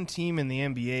number 1 team in the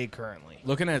NBA currently.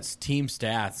 Looking at team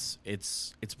stats,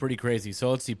 it's pretty crazy.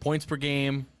 So let's see, points per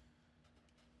game.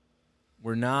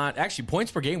 We're not actually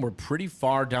points per game. We're pretty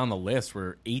far down the list.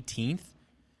 We're 18th,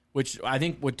 which I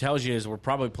think what tells you is we're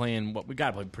probably playing we got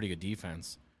to play pretty good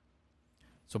defense.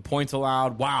 So points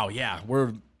allowed. Wow, yeah,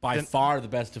 we're by far the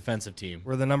best defensive team.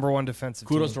 We're the number 1 defensive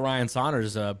team. Kudos to Ryan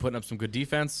Saunders putting up some good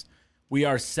defense. We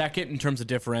are second in terms of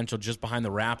differential, just behind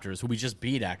the Raptors, who we just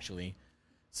beat actually.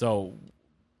 So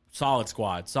solid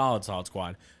squad, solid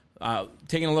squad.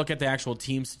 Taking a look at the actual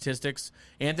team statistics,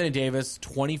 Anthony Davis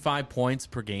 25 points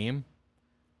per game.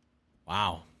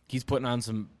 Wow, he's putting on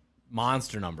some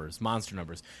monster numbers.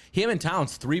 Him and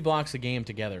Towns 3 blocks a game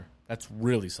together. That's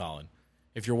really solid.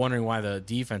 If you're wondering why the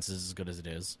defense is as good as it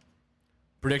is.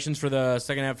 Predictions for the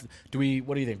second half.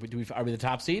 What do you think? Are we the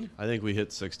top seed? I think we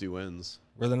hit 60 wins.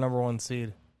 We're the number 1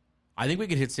 seed. I think we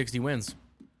could hit 60 wins.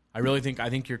 I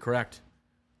think you're correct.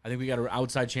 I think we got an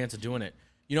outside chance of doing it.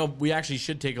 You know, we actually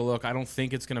should take a look. I don't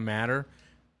think it's going to matter.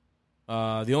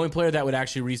 The only player that would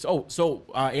actually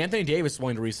Anthony Davis is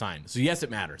willing to re-sign. So, yes,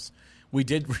 it matters. We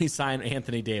did re-sign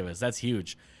Anthony Davis. That's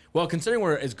huge. Well, considering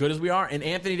we're as good as we are, and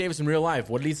Anthony Davis in real life,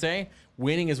 what did he say?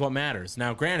 Winning is what matters.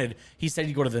 Now, granted, he said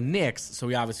he'd go to the Knicks, so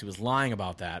he obviously was lying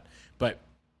about that. But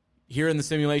here in the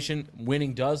simulation,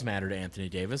 winning does matter to Anthony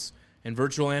Davis, and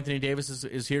virtual Anthony Davis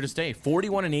is here to stay.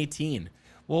 41-18.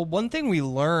 Well, one thing we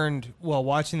learned while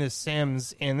watching this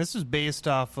Sims, and this was based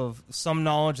off of some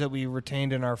knowledge that we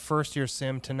retained in our first-year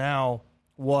Sim to now,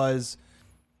 was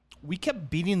we kept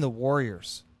beating the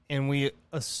Warriors, and we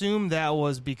assumed that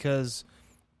was because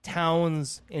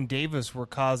Towns and Davis were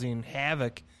causing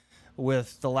havoc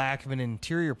with the lack of an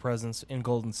interior presence in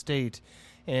Golden State.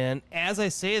 And as I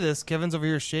say this, Kevin's over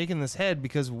here shaking his head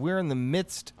because we're in the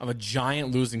midst of a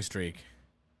giant losing streak.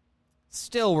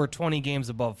 Still, we're 20 games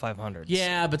above 500.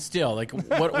 Yeah, but still, like,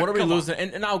 what are we losing?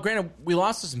 And now, granted, we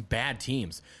lost to some bad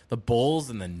teams. The Bulls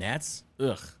and the Nets.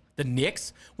 Ugh. The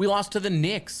Knicks. We lost to the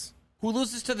Knicks. Who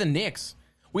loses to the Knicks?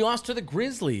 We lost to the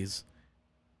Grizzlies.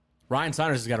 Ryan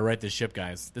Saunders has got to right this ship,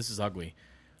 guys. This is ugly.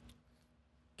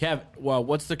 Kev, well,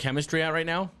 what's the chemistry at right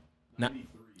now? 93.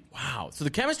 Wow. So the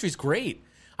chemistry's great.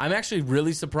 I'm actually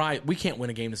really surprised. We can't win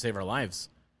a game to save our lives.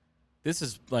 This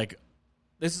is like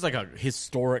a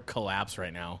historic collapse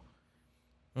right now.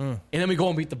 And then we go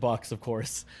and beat the Bucks, of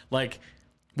course. Like,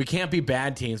 we can't beat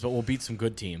bad teams, but we'll beat some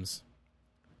good teams.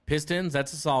 Pistons,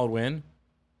 that's a solid win.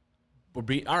 All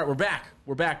right, we're back.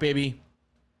 We're back, baby.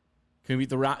 Can we beat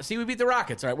the Rockets? See, we beat the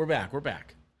Rockets. All right, we're back. We're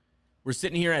back. We're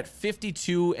sitting here at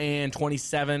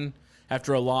 52-27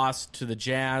 after a loss to the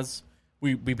Jazz.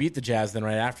 We beat the Jazz then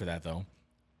right after that, though.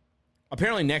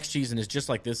 Apparently next season is just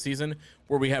like this season,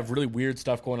 where we have really weird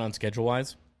stuff going on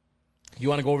schedule-wise. You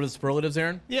want to go over the superlatives,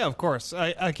 Aaron? Yeah, of course.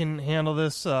 I can handle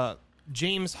this.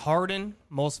 James Harden,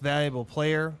 most valuable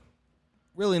player.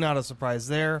 Really not a surprise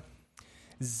there.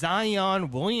 Zion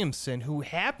Williamson, who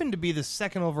happened to be the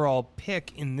second overall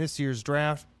pick in this year's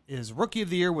draft, is Rookie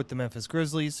of the Year with the Memphis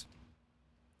Grizzlies.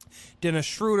 Dennis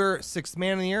Schroeder, Sixth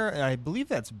Man of the Year, and I believe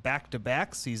that's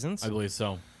back-to-back seasons. I believe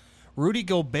so. Rudy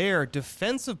Gobert,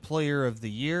 Defensive Player of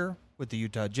the Year with the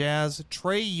Utah Jazz.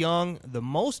 Trae Young, the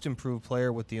Most Improved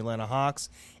Player with the Atlanta Hawks.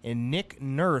 And Nick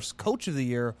Nurse, Coach of the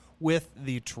Year with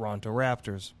the Toronto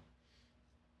Raptors.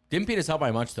 Didn't beat us out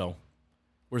by much, though.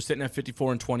 We're sitting at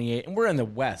 54-28, and we're in the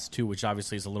West, too, which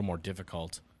obviously is a little more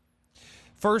difficult.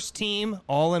 First team,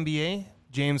 All-NBA,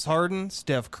 James Harden,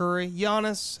 Steph Curry,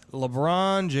 Giannis,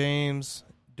 LeBron James,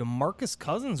 DeMarcus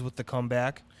Cousins with the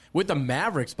comeback. With the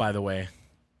Mavericks, by the way.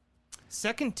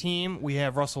 Second team, we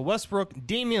have Russell Westbrook,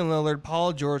 Damian Lillard,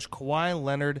 Paul George, Kawhi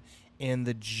Leonard, and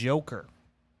the Joker.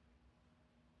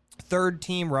 Third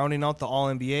team, rounding out the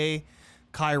All-NBA,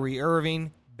 Kyrie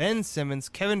Irving, Ben Simmons,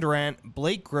 Kevin Durant,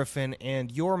 Blake Griffin,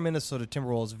 and your Minnesota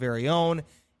Timberwolves' very own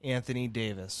Anthony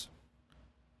Davis.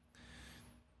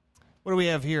 What do we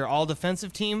have here? All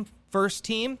defensive team, first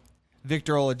team,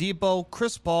 Victor Oladipo,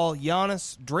 Chris Paul,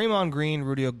 Giannis, Draymond Green,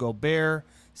 Rudy Gobert.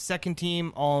 Second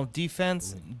team, all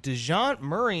defense, DeJounte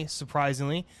Murray,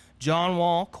 surprisingly, John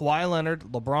Wall, Kawhi Leonard,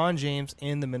 LeBron James,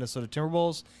 and the Minnesota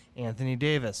Timberwolves, Anthony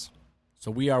Davis. So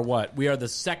we are what? We are the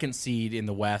second seed in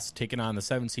the West, taking on the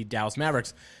 7th seed Dallas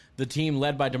Mavericks, the team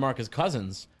led by DeMarcus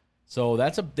Cousins. So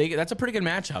that's a pretty good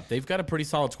matchup. They've got a pretty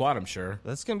solid squad, I'm sure.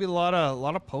 That's going to be a lot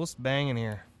of post banging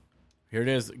here. Here it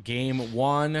is, Game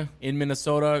 1 in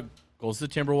Minnesota, goes to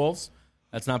the Timberwolves.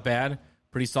 That's not bad.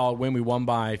 Pretty solid win. We won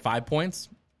by 5 points.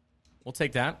 We'll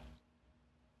take that.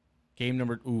 Game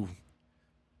 2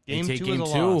 is a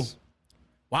loss.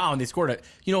 Wow, and they scored it.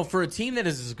 You know, for a team that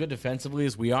is as good defensively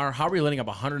as we are, how are we letting up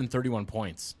 131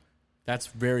 points? That's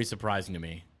very surprising to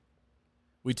me.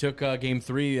 We took game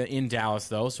 3 in Dallas,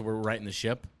 though, so we're right in the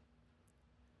ship.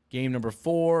 Game number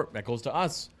 4, that goes to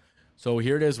us. So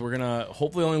here it is. We're going to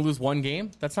hopefully only lose one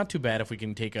game. That's not too bad if we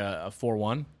can take a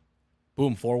 4-1.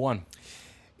 Boom, 4-1.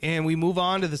 And we move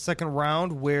on to the second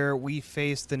round where we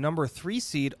face the number 3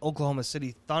 seed Oklahoma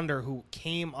City Thunder, who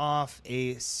came off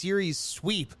a series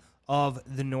sweep of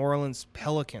the New Orleans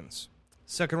Pelicans.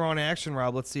 Second round action,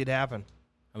 Rob. Let's see it happen.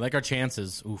 I like our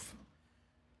chances. Oof.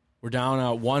 We're down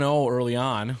 1-0 early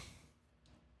on.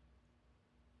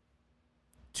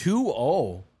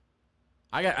 2-0.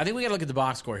 I think we got to look at the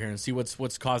box score here and see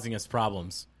what's causing us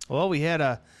problems. Well,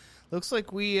 looks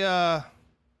like we had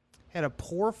a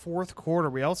poor fourth quarter.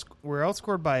 We were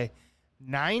outscored by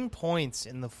 9 points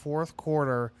in the fourth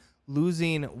quarter,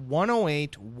 losing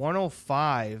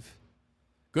 108-105.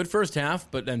 Good first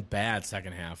half, but then bad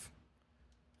second half.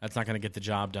 That's not going to get the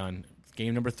job done.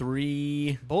 Game number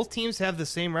 3. Both teams have the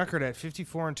same record at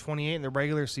 54-28 in the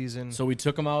regular season. So we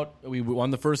took them out. We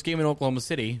won the first game in Oklahoma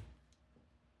City.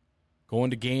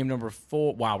 Going to game number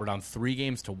 4. Wow, we're down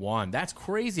 3-1. That's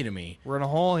crazy to me. We're in a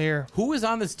hole here. Who is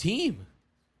on this team?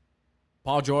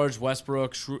 Paul George,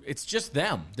 Westbrook. It's just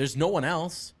them. There's no one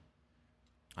else.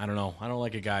 I don't know. I don't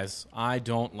like it, guys. I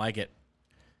don't like it.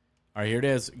 All right, here it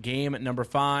is. Game number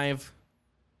 5.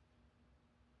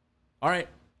 All right.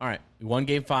 We won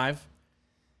game 5.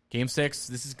 Game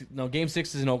 6. Game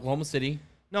 6 is in Oklahoma City.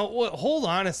 No, hold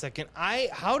on a second.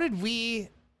 How did we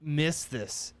miss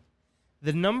this?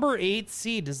 The number 8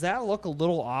 seed, does that look a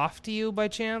little off to you by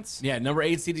chance? Yeah, number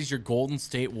 8 seed is your Golden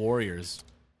State Warriors.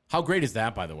 How great is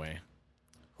that, by the way?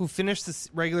 Who finished the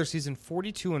regular season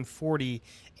 42-40,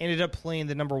 ended up playing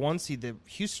the number 1 seed, the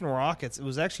Houston Rockets. It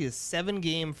was actually a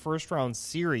 7-game first-round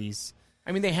series.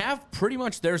 I mean, they have pretty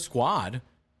much their squad.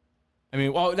 I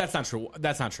mean, well, that's not true.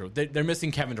 They're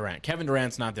missing Kevin Durant. Kevin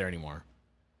Durant's not there anymore.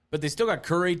 But they still got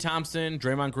Curry, Thompson,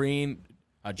 Draymond Green,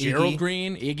 Gerald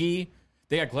Green, Iggy.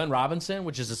 They got Glenn Robinson,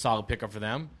 which is a solid pickup for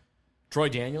them. Troy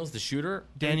Daniels, the shooter.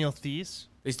 Daniel Theis.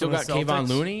 They still got Kayvon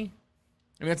Looney.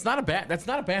 I mean, that's not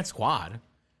a bad squad.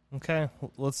 Okay,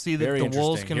 let's see that Very the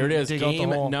Wolves can Here it is, dig out the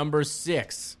hole. game number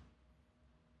 6.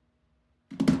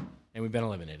 And we've been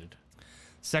eliminated.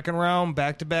 Second round,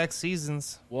 back-to-back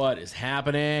seasons. What is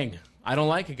happening? I don't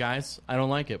like it, guys. I don't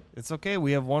like it. It's okay.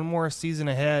 We have one more season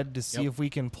ahead to see if we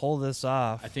can pull this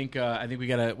off. I think we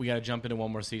gotta jump into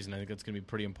one more season. I think that's gonna be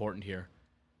pretty important here.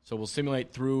 So we'll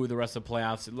simulate through the rest of the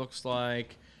playoffs. It looks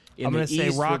like in the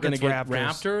East we're gonna get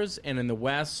Raptors, and in the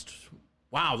West,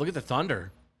 wow, look at the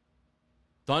Thunder.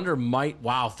 Thunder make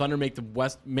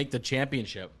the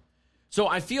championship. So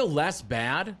I feel less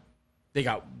bad. They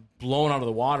got blown out of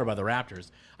the water by the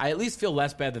Raptors. I at least feel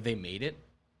less bad that they made it.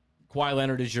 Kawhi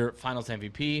Leonard is your Finals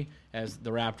MVP as the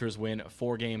Raptors win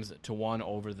 4-1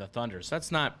 over the Thunder. So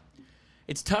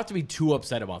it's tough to be too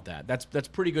upset about that. That's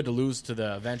pretty good to lose to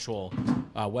the eventual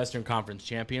Western Conference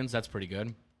champions. That's pretty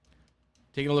good.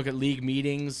 Taking a look at league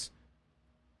meetings,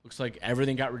 looks like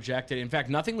everything got rejected. In fact,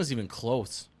 nothing was even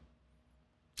close.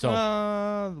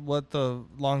 So, what the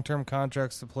long-term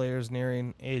contracts to players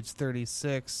nearing age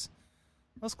 36?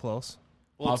 That's close.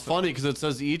 Well, it's funny because it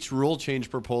says each rule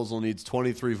change proposal needs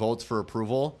 23 votes for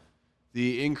approval.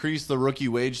 The increase the rookie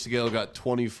wage scale got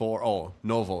 24. Oh,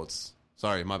 no votes.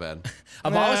 Sorry, my bad.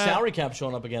 Abolish salary cap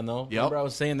showing up again, though. Yep. Remember I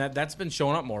was saying that's been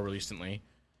showing up more recently.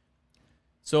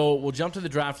 So we'll jump to the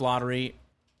draft lottery,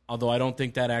 although I don't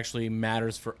think that actually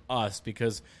matters for us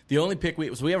because the only pick we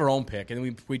have our own pick,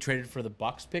 and we traded for the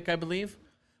Bucks pick, I believe.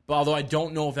 But although I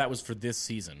don't know if that was for this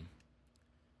season.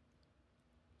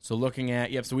 So looking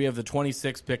at, so we have the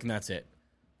 26th pick, and that's it.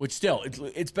 Which still,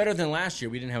 it's better than last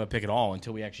year. We didn't have a pick at all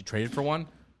until we actually traded for one.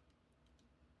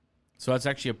 So that's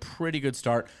actually a pretty good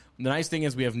start. The nice thing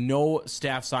is we have no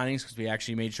staff signings because we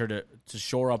actually made sure to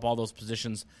shore up all those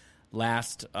positions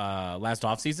last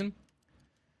offseason.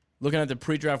 Looking at the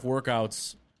pre-draft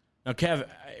workouts. Now, Kev,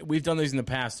 we've done these in the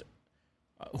past.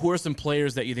 Who are some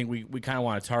players that you think we kind of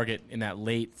want to target in that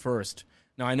late first?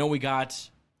 Now, I know we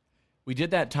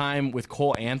did that time with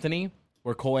Cole Anthony,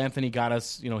 where Cole Anthony got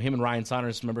us, him and Ryan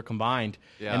Saunders, remember, combined,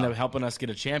 and they're helping us get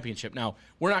a championship. Now,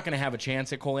 we're not going to have a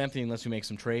chance at Cole Anthony unless we make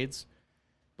some trades,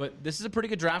 but this is a pretty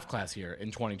good draft class here in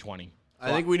 2020.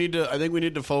 I think we need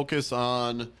to focus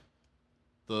on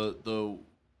it's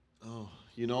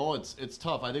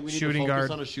tough. I think we need to focus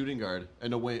on a shooting guard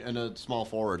and a small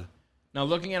forward. Now,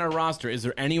 looking at our roster, is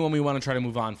there anyone we want to try to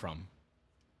move on from?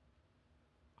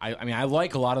 I mean, I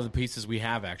like a lot of the pieces we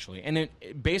have, actually. And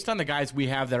based on the guys we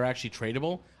have that are actually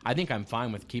tradable, I think I'm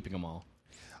fine with keeping them all.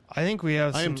 I think we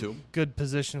have I am some too. good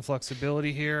position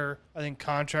flexibility here. I think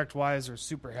contract-wise are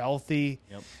super healthy.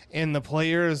 Yep. And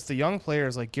the young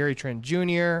players like Gary Trent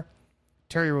Jr.,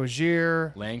 Terry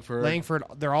Rozier, Langford,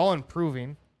 they're all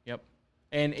improving. Yep.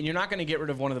 And you're not going to get rid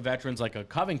of one of the veterans like a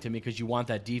Covington because you want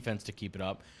that defense to keep it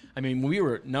up. I mean, we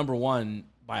were number one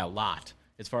by a lot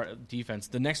as far as defense.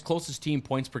 The next closest team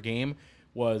points per game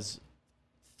was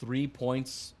 3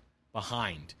 points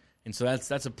behind. And so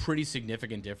that's a pretty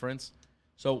significant difference.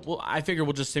 So I figure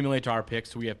we'll just simulate to our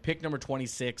picks. So we have pick number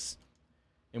 26,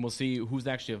 and we'll see who's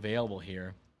actually available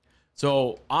here.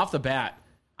 So off the bat,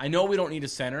 I know we don't need a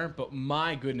center, but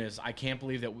my goodness, I can't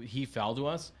believe that he fell to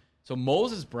us. So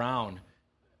Moses Brown,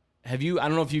 I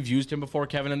don't know if you've used him before,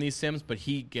 Kevin, in these sims, but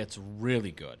he gets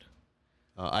really good.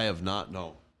 I have not,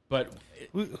 no. But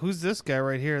Who's this guy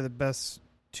right here? The best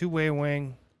two-way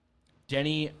wing.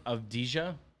 Denny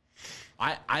Avdija,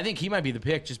 I think he might be the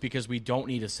pick just because we don't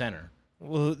need a center.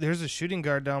 Well, there's a shooting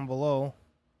guard down below.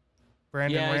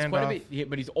 Brandon He's Randolph. quite a bit,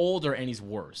 but he's older and he's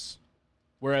worse.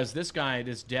 Whereas this guy,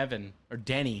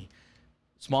 Denny,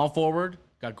 small forward,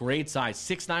 got great size,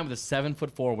 6'9" with a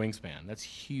 7'4" wingspan. That's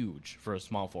huge for a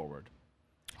small forward.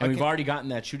 And we've already gotten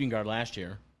that shooting guard last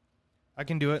year. I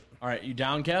can do it. All right, you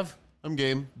down, Kev? I'm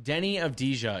game. Denny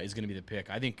Avdija is going to be the pick.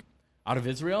 I think out of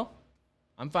Israel,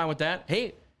 I'm fine with that.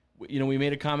 Hey, we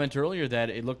made a comment earlier that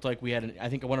it looked like we had, I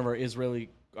think one of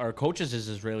our coaches is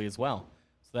Israeli as well.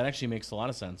 So that actually makes a lot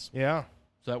of sense. Yeah.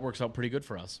 So that works out pretty good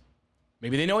for us.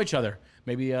 Maybe they know each other.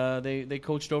 Maybe they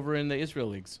coached over in the Israel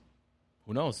leagues.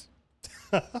 Who knows?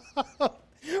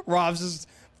 Rob's just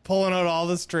pulling out all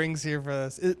the strings here for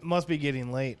this. It must be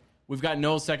getting late. We've got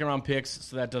no second-round picks,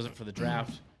 so that does it for the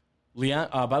draft. By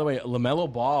the way,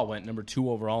 LaMelo Ball went number 2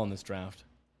 overall in this draft.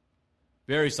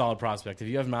 Very solid prospect. If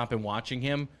you have not been watching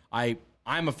him, I'm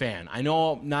a fan. I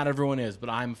know not everyone is, but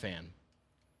I'm a fan.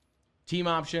 Team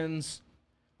options,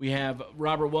 we have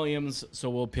Robert Williams, so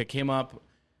we'll pick him up.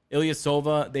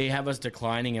 Ilyasova, they have us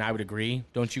declining, and I would agree.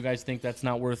 Don't you guys think that's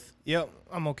not worth Yep,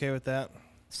 I'm okay with that.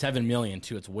 $7 million,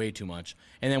 too? It's way too much.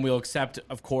 And then we'll accept,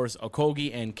 of course,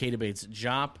 Okogie and Kata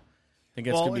Bates-Jop. I think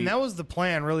that's Well, gonna be... and that was the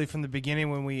plan, really, from the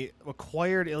beginning when we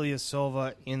acquired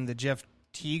Ilyasova in the Jeff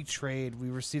Teague trade. We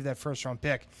received that first-round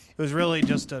pick. It was really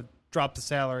just to drop the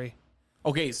salary.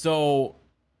 Okay, so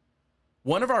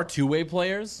one of our two-way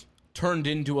players turned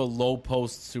into a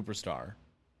low-post superstar.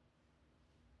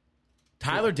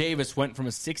 Tyler Davis went from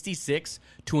a 66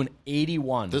 to an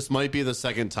 81. This might be the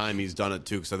second time he's done it,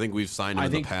 too, because I think we've signed him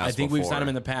in the past. I think before. we've signed him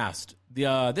in the past.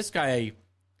 This guy,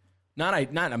 not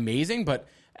amazing, but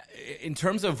in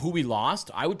terms of who we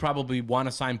lost, I would probably want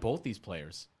to sign both these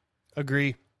players.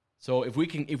 Agree. So if we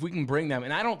can bring them,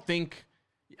 and I don't think.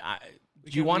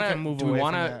 Do we want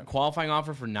a qualifying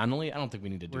offer for Nunnally? I don't think we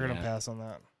need to do that. We're going to pass on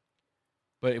that.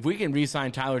 But if we can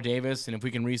re-sign Tyler Davis and if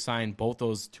we can re-sign both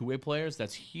those two-way players,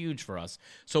 that's huge for us.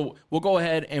 So we'll go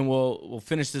ahead and we'll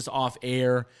finish this off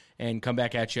air and come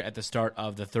back at you at the start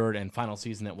of the third and final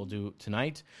season that we'll do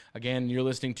tonight. Again, you're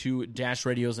listening to Dash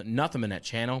Radio's Nothing Net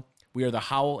channel. We are the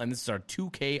Howl, and this is our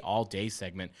 2K All Day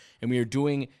segment. And we are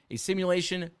doing a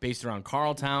simulation based around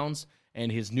Carl Towns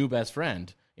and his new best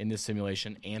friend in this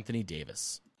simulation, Anthony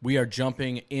Davis. We are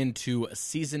jumping into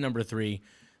season number 3.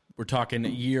 We're talking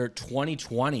year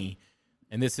 2020,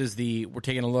 and we're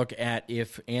taking a look at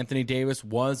if Anthony Davis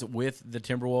was with the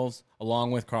Timberwolves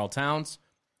along with Carl Towns.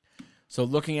 So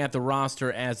looking at the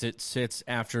roster as it sits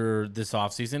after this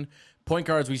offseason, point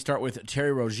guards, we start with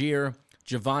Terry Rozier,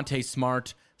 Javonte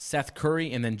Smart, Seth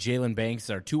Curry, and then Jalen Banks is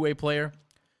our two-way player.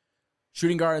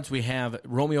 Shooting guards, we have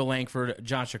Romeo Langford,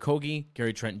 Josh Okogie,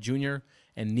 Gary Trent Jr.,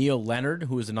 and Neil Leonard,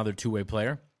 who is another two-way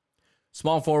player.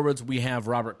 Small forwards, we have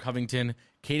Robert Covington,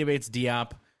 Kata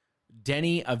Bates-Diop,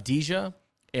 Denny Avdija,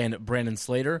 and Brandon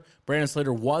Slater. Brandon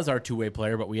Slater was our two-way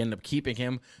player, but we ended up keeping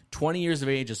him. 20 years of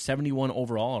age, a 71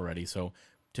 overall already, so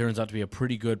turns out to be a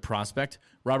pretty good prospect.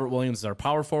 Robert Williams is our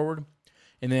power forward.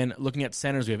 And then looking at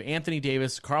centers, we have Anthony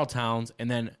Davis, Carl Towns,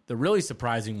 and then the really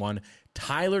surprising one,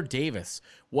 Tyler Davis,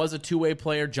 was a two-way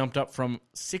player, jumped up from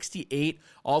 68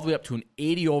 all the way up to an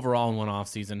 80 overall in one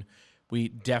offseason. We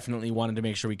definitely wanted to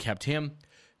make sure we kept him.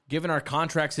 Given our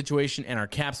contract situation and our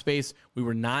cap space, we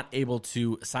were not able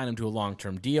to sign him to a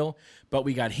long-term deal, but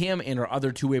we got him and our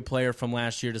other two-way player from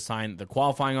last year to sign the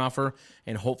qualifying offer,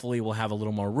 and hopefully we'll have a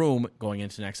little more room going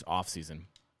into next offseason.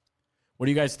 What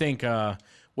do you guys think? How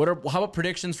about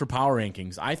predictions for power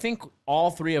rankings? I think all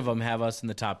three of them have us in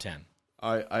the top 10.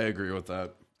 I agree with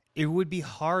that. It would be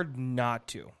hard not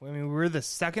to. I mean, we're the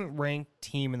second-ranked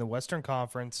team in the Western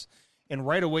Conference. And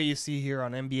right away you see here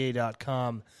on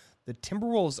NBA.com, the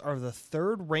Timberwolves are the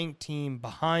third-ranked team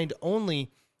behind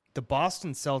only the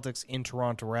Boston Celtics in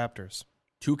Toronto Raptors.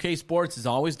 2K Sports is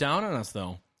always down on us,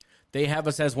 though. They have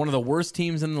us as one of the worst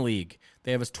teams in the league.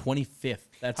 They have us 25th.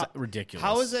 That's ridiculous.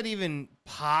 How is that even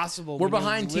possible? We're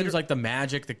behind teams like the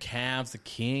Magic, the Cavs, the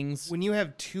Kings. When you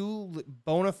have two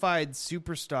bona fide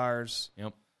superstars.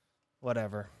 Yep.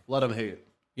 Whatever. Let them hate.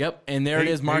 Yep, and there it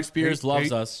is. Mark Spears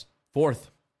loves us. 4th.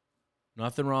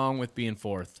 Nothing wrong with being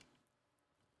 4th.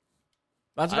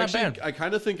 That's not bad. I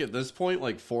kind of think at this point,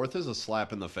 like 4th is a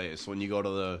slap in the face when you go to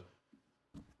the,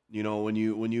 when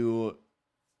you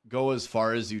go as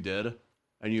far as you did,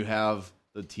 and you have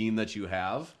the team that you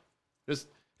have.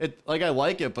 I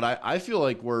like it, but I feel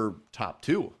like we're top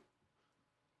 2.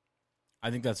 I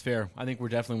think that's fair. I think we're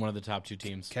definitely one of the top 2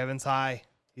 teams. Kevin's high.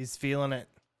 He's feeling it.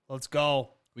 Let's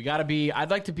go. We got to be.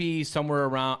 I'd like to be somewhere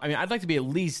around. I'd like to be at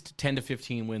least 10 to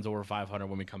 15 wins over 500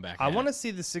 when we come back. I want to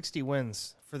see the 60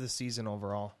 wins for the season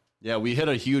overall. Yeah, we hit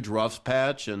a huge rough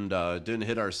patch and didn't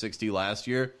hit our 60 last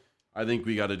year. I think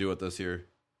we got to do it this year.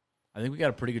 I think we got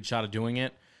a pretty good shot of doing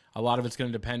it. A lot of it's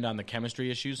going to depend on the chemistry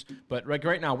issues. But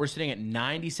right now, we're sitting at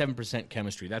 97%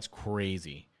 chemistry. That's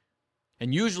crazy.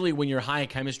 And usually when you're high in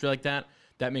chemistry like that,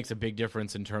 that makes a big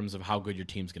difference in terms of how good your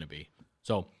team's going to be.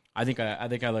 So I think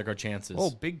I like our chances. Oh,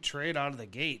 big trade out of the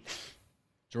gate.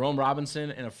 Jerome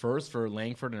Robinson and a first for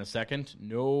Langford and a second.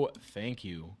 No, thank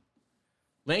you.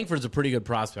 Langford's a pretty good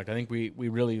prospect. I think we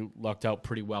really lucked out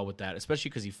pretty well with that, especially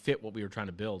because he fit what we were trying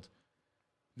to build.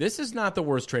 This is not the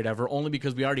worst trade ever, only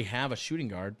because we already have a shooting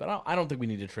guard, but I don't think we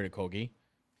need to trade a Kogi.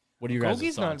 What are your guys'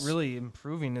 thoughts? Kogi's not really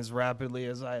improving as rapidly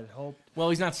as I had hoped. Well,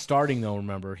 he's not starting, though,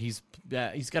 remember. He's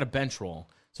got a bench role.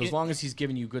 So as long as he's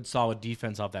giving you good, solid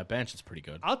defense off that bench, it's pretty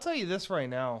good. I'll tell you this right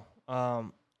now.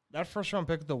 That first-round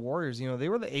pick of the Warriors, they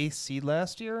were the 8th seed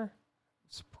last year.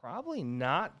 It's probably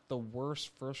not the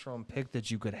worst first-round pick that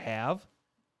you could have.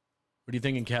 What are you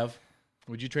thinking, Kev?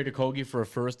 Would you trade a Kogi for a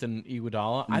first and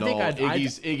Iguodala? No,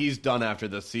 Iggy's done after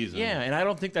this season. Yeah, and I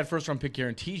don't think that first-round pick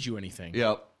guarantees you anything.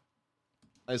 Yep.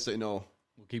 I say no.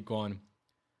 We'll keep going.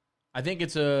 I think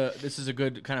this is a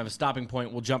good kind of a stopping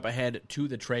point. We'll jump ahead to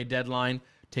the trade deadline,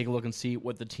 take a look and see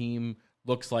what the team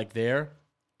looks like there,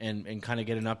 and kind of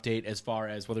get an update as far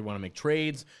as whether we want to make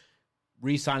trades,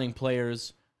 re-signing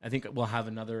players. I think we'll have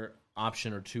another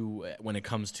option or two when it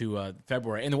comes to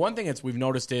February. And the one thing that we've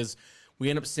noticed is we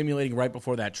end up simulating right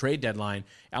before that trade deadline.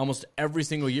 Almost every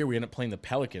single year we end up playing the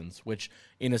Pelicans, which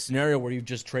in a scenario where you've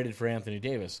just traded for Anthony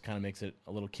Davis kind of makes it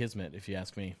a little kismet, if you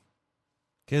ask me.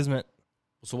 Kismet.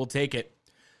 So we'll take it.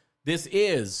 This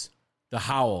is The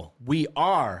Howl. We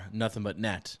are Nothing But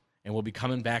Net, and we'll be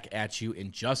coming back at you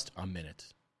in just a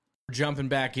minute. We're jumping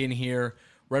back in here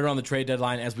right around the trade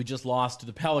deadline as we just lost to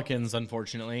the Pelicans,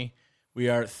 unfortunately. We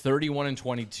are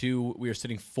 31-22. We are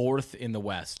sitting 4th in the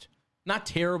West. Not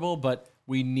terrible, but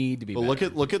we need to be better.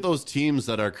 Look at those teams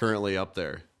that are currently up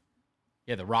there.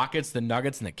 Yeah, the Rockets, the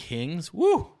Nuggets, and the Kings.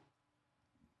 Woo!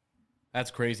 That's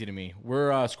crazy to me.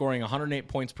 We're scoring 108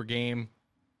 points per game.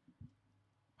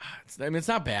 It's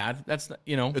not bad. That's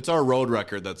It's our road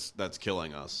record that's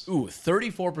killing us. Ooh,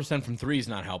 34% from three is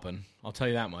not helping. I'll tell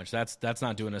you that much. That's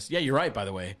not doing us. Yeah, you're right. By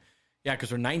the way, yeah,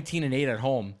 because we're 19-8 at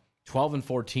home,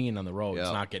 12-14 on the road. Yeah.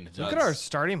 It's not getting it done. Look at our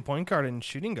starting point guard and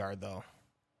shooting guard though.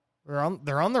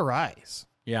 They're on the rise.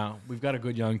 Yeah, we've got a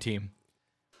good young team,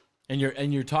 and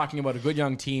you're talking about a good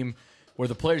young team where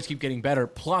the players keep getting better.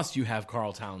 Plus, you have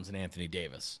Karl Towns and Anthony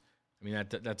Davis. I mean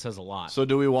that says a lot. So,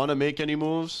 do we want to make any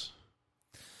moves?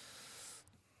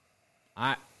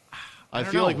 I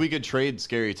feel like we could trade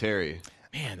Scary Terry.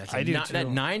 Man, that's that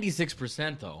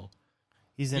 96% though.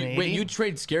 He's an 80? Wait, you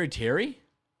trade Scary Terry?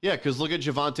 Yeah, because look at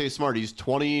Javonte Smart. He's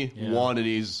 21 and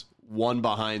he's one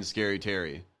behind Scary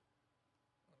Terry.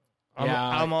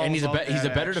 Yeah, and he's a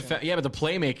better defense. Yeah, but the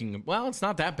playmaking, well, it's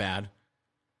not that bad.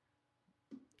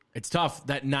 It's tough.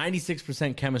 That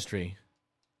 96% chemistry.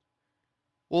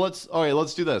 Well,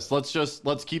 let's do this.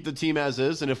 Let's keep the team as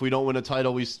is, and if we don't win a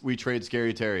title, we trade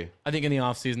Scary Terry. I think in the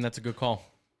offseason, that's a good call.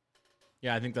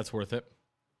 Yeah, I think that's worth it.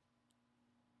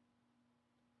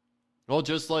 Well,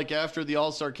 just like after the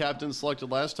All-Star captain selected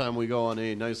last time, we go on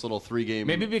a nice little 3-game.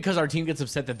 Maybe because our team gets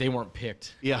upset that they weren't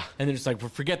picked. Yeah. And they're just like, well,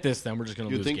 forget this then. We're just going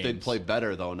to lose games. You'd think they'd play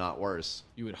better, though, not worse.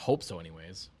 You would hope so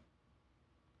anyways.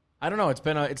 I don't know. It's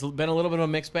been a little bit of a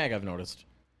mixed bag, I've noticed.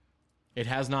 It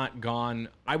has not gone...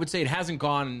 I would say it hasn't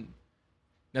gone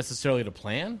necessarily to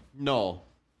plan. No.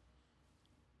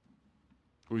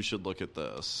 We should look at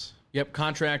this. Yep,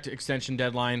 contract extension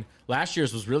deadline. Last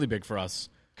year's was really big for us.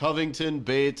 Covington,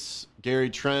 Bates, Gary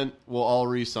Trent will all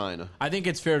re-sign. I think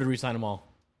it's fair to re-sign them all.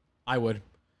 I would.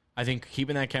 I think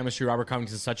keeping that chemistry, Robert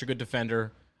Covington's such a good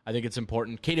defender. I think it's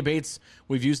important. Katie Bates,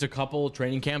 we've used a couple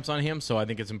training camps on him, so I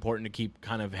think it's important to keep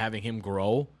kind of having him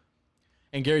grow.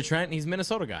 And Gary Trent, he's a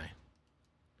Minnesota guy.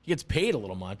 He gets paid a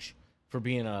little much for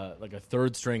being a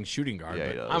third-string shooting guard, Yeah,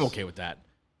 he but does. I'm okay with that.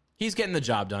 He's getting the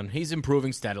job done. He's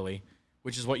improving steadily,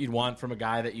 which is what you'd want from a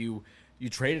guy that you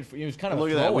traded for. He was kind of Look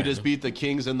a at that. We throw-in. just beat the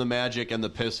Kings and the Magic and the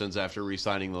Pistons after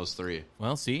re-signing those 3.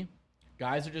 Well, see,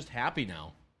 guys are just happy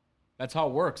now. That's how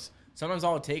it works. Sometimes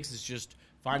all it takes is just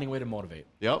finding a way to motivate.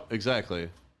 Yep, exactly.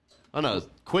 On a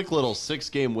quick little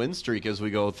 6-game win streak as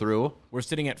we go through. We're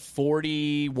sitting at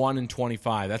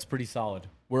 41-25. That's pretty solid.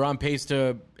 We're on pace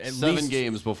to at 7 least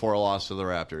games before a loss to the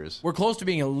Raptors. We're close to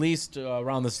being at least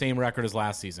around the same record as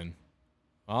last season.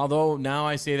 Although now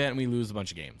I say that and we lose a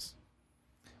bunch of games.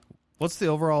 What's the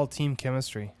overall team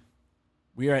chemistry?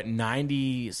 We are at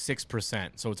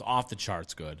 96%, so it's off the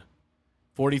charts good.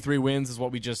 43 wins is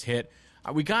what we just hit.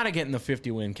 We got to get in the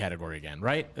 50-win category again,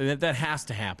 right? That has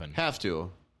to happen. Have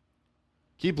to.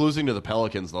 Keep losing to the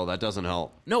Pelicans, though. That doesn't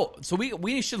help. No, so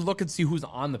we should look and see who's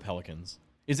on the Pelicans.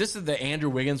 Is this the Andrew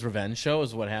Wiggins revenge show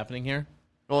is what happening here?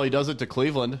 Well, he does it to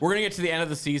Cleveland. We're going to get to the end of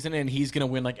the season, and he's going to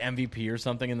win like MVP or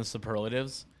something in the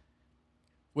superlatives.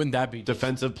 Wouldn't that be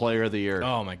Defensive Player of the Year.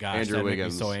 Oh, my gosh. Andrew That'd make me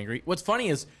Wiggins. so angry. What's funny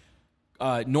is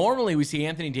normally we see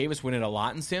Anthony Davis win it a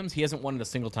lot in Sims. He hasn't won it a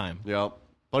single time. Yep.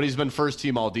 But he's been first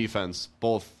team all defense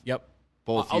both Yep.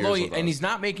 years with us. And he's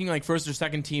not making like first or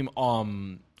second team all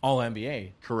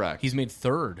NBA. Correct. He's made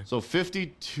third. So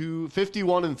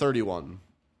 51-31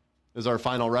 is our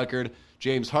final record.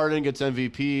 James Harden gets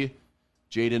MVP.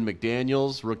 Jaden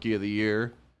McDaniels, Rookie of the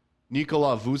Year.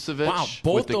 Nikola Vucevic Wow, with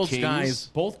both the those Kings. guys,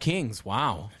 both Kings.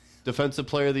 Wow. Defensive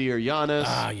Player of the Year, Giannis.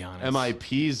 Giannis.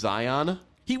 MIP, Zion.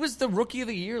 He was the Rookie of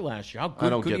the Year last year. How I good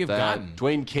don't could he get have that. gotten?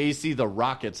 Dwayne Casey, the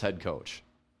Rockets head coach.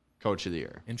 Coach of the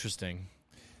Year. Interesting.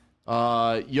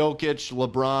 Jokic,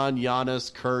 LeBron,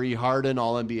 Giannis, Curry, Harden,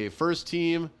 all NBA first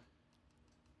team.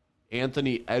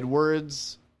 Anthony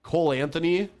Edwards, Cole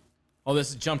Anthony. Oh,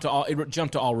 this jumped to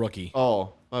all rookie.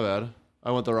 Oh, my bad.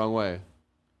 I went the wrong way.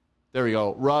 There we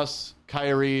go. Russ,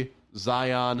 Kyrie,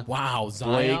 Zion, Wow,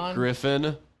 Blake Zion.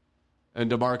 Griffin,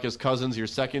 and DeMarcus Cousins, your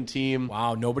second team.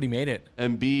 Wow, nobody made it.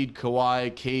 Embiid,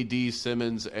 Kawhi, KD,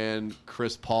 Simmons, and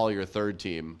Chris Paul, your third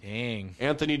team. Dang.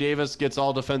 Anthony Davis gets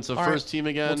all defensive All first right, team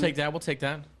again. We'll take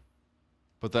that.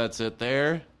 But that's it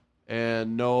there.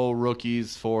 And no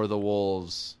rookies for the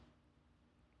Wolves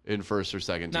in first or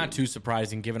second team. Not too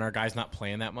surprising given our guys not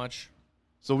playing that much.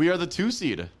 So we are the 2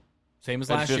 seed Same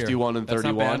as at last year. 51 and That's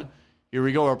not 31. bad. Here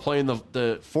we go. We're playing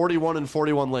the 41 and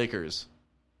 41 Lakers.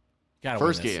 Gotta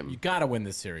First win this. game. You got to win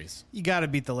this series. You got to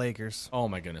beat the Lakers. Oh,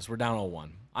 my goodness. We're down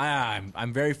 0-1.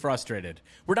 I'm very frustrated.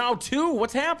 We're down 2.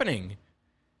 What's happening?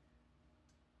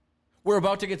 We're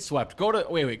about to get swept.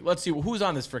 Wait. Let's see. Who's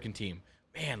on this freaking team?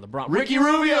 Man, LeBron. Ricky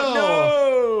Rubio.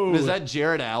 No! Is that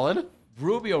Jared Allen?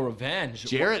 Rubio revenge.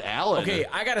 Jared Allen. Okay,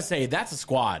 I got to say, that's a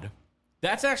squad.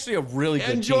 That's actually a really good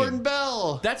team. And Jordan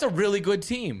Bell. That's a really good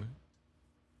team.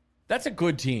 That's a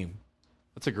good team.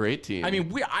 That's a great team. I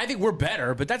mean, I think we're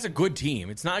better, but that's a good team.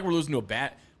 It's not like we're losing to a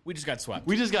bad. We just got swept.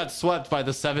 we just got swept by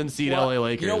the 7 seed Well, LA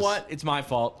Lakers. You know what? It's my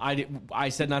fault. I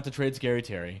said not to trade Scary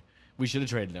Terry. We should have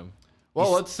traded him.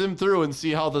 Well, let's sim through and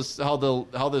see how this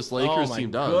Lakers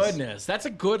team does. Oh, my goodness. That's a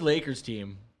good Lakers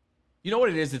team. You know what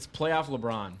it is? It's playoff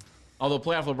LeBron. Although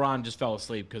playoff LeBron just fell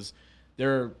asleep because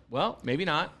they're, well, maybe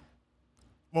not.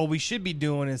 What we should be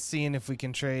doing is seeing if we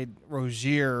can trade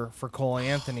Rozier for Cole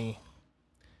Anthony.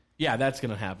 Yeah, that's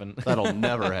going to happen. That'll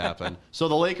never happen. So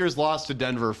the Lakers lost to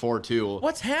Denver 4-2.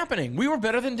 What's happening? We were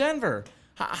better than Denver.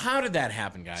 How did that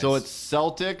happen, guys? So it's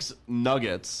Celtics,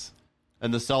 Nuggets,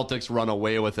 and the Celtics run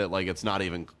away with it like it's not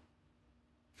even.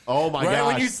 Oh my right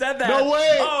gosh. when you said that. No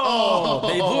way. Oh,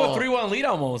 they blew a 3-1 lead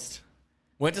almost.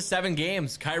 Went to 7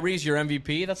 games. Kyrie's your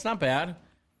MVP. That's not bad.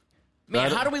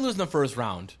 Man, how do we lose in the first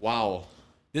round? Wow.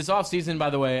 This offseason, by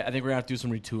the way, I think we're going to have to do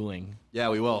some retooling. Yeah,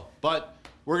 we will. But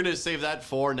we're going to save that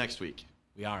for next week.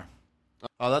 We are.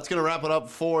 That's going to wrap it up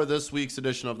for this week's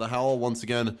edition of The Howl. Once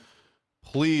again,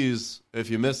 please, if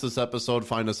you missed this episode,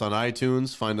 find us on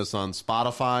iTunes, find us on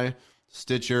Spotify,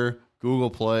 Stitcher, Google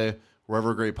Play,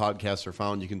 wherever great podcasts are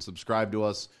found. You can subscribe to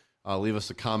us, leave us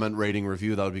a comment, rating,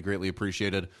 review. That would be greatly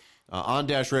appreciated. On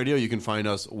Dash Radio, you can find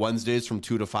us Wednesdays from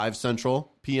 2 to 5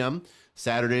 Central p.m.,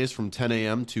 Saturdays from 10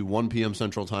 a.m. to 1 p.m.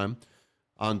 Central Time.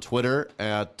 On Twitter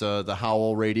at The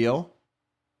Howl Radio.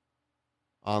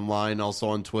 Online, also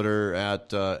on Twitter at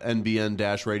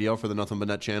NBN-Radio for the Nothing But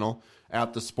Net channel.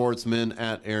 At The Sportsman,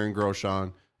 at Aaron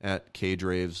Groshong, at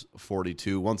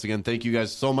KDraves42. Once again, thank you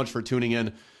guys so much for tuning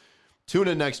in. Tune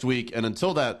in next week, and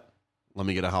until that, let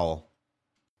me get a howl.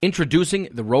 Introducing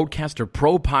the Rodecaster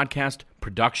Pro Podcast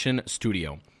Production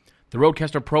Studio. The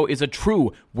Rodecaster Pro is a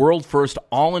true world-first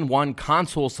all-in-one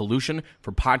console solution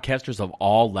for podcasters of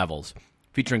all levels.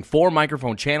 Featuring 4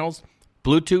 microphone channels,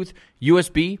 Bluetooth,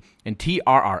 USB, and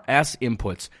TRRS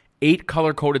inputs, 8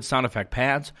 color-coded sound effect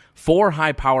pads, 4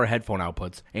 high-power headphone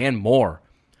outputs, and more.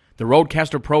 The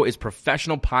Rodecaster Pro is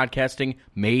professional podcasting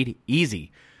made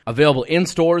easy. Available in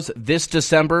stores this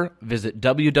December. Visit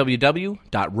www.rode.com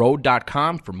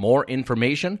for more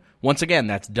information. Once again,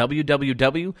 that's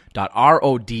www.rode.com.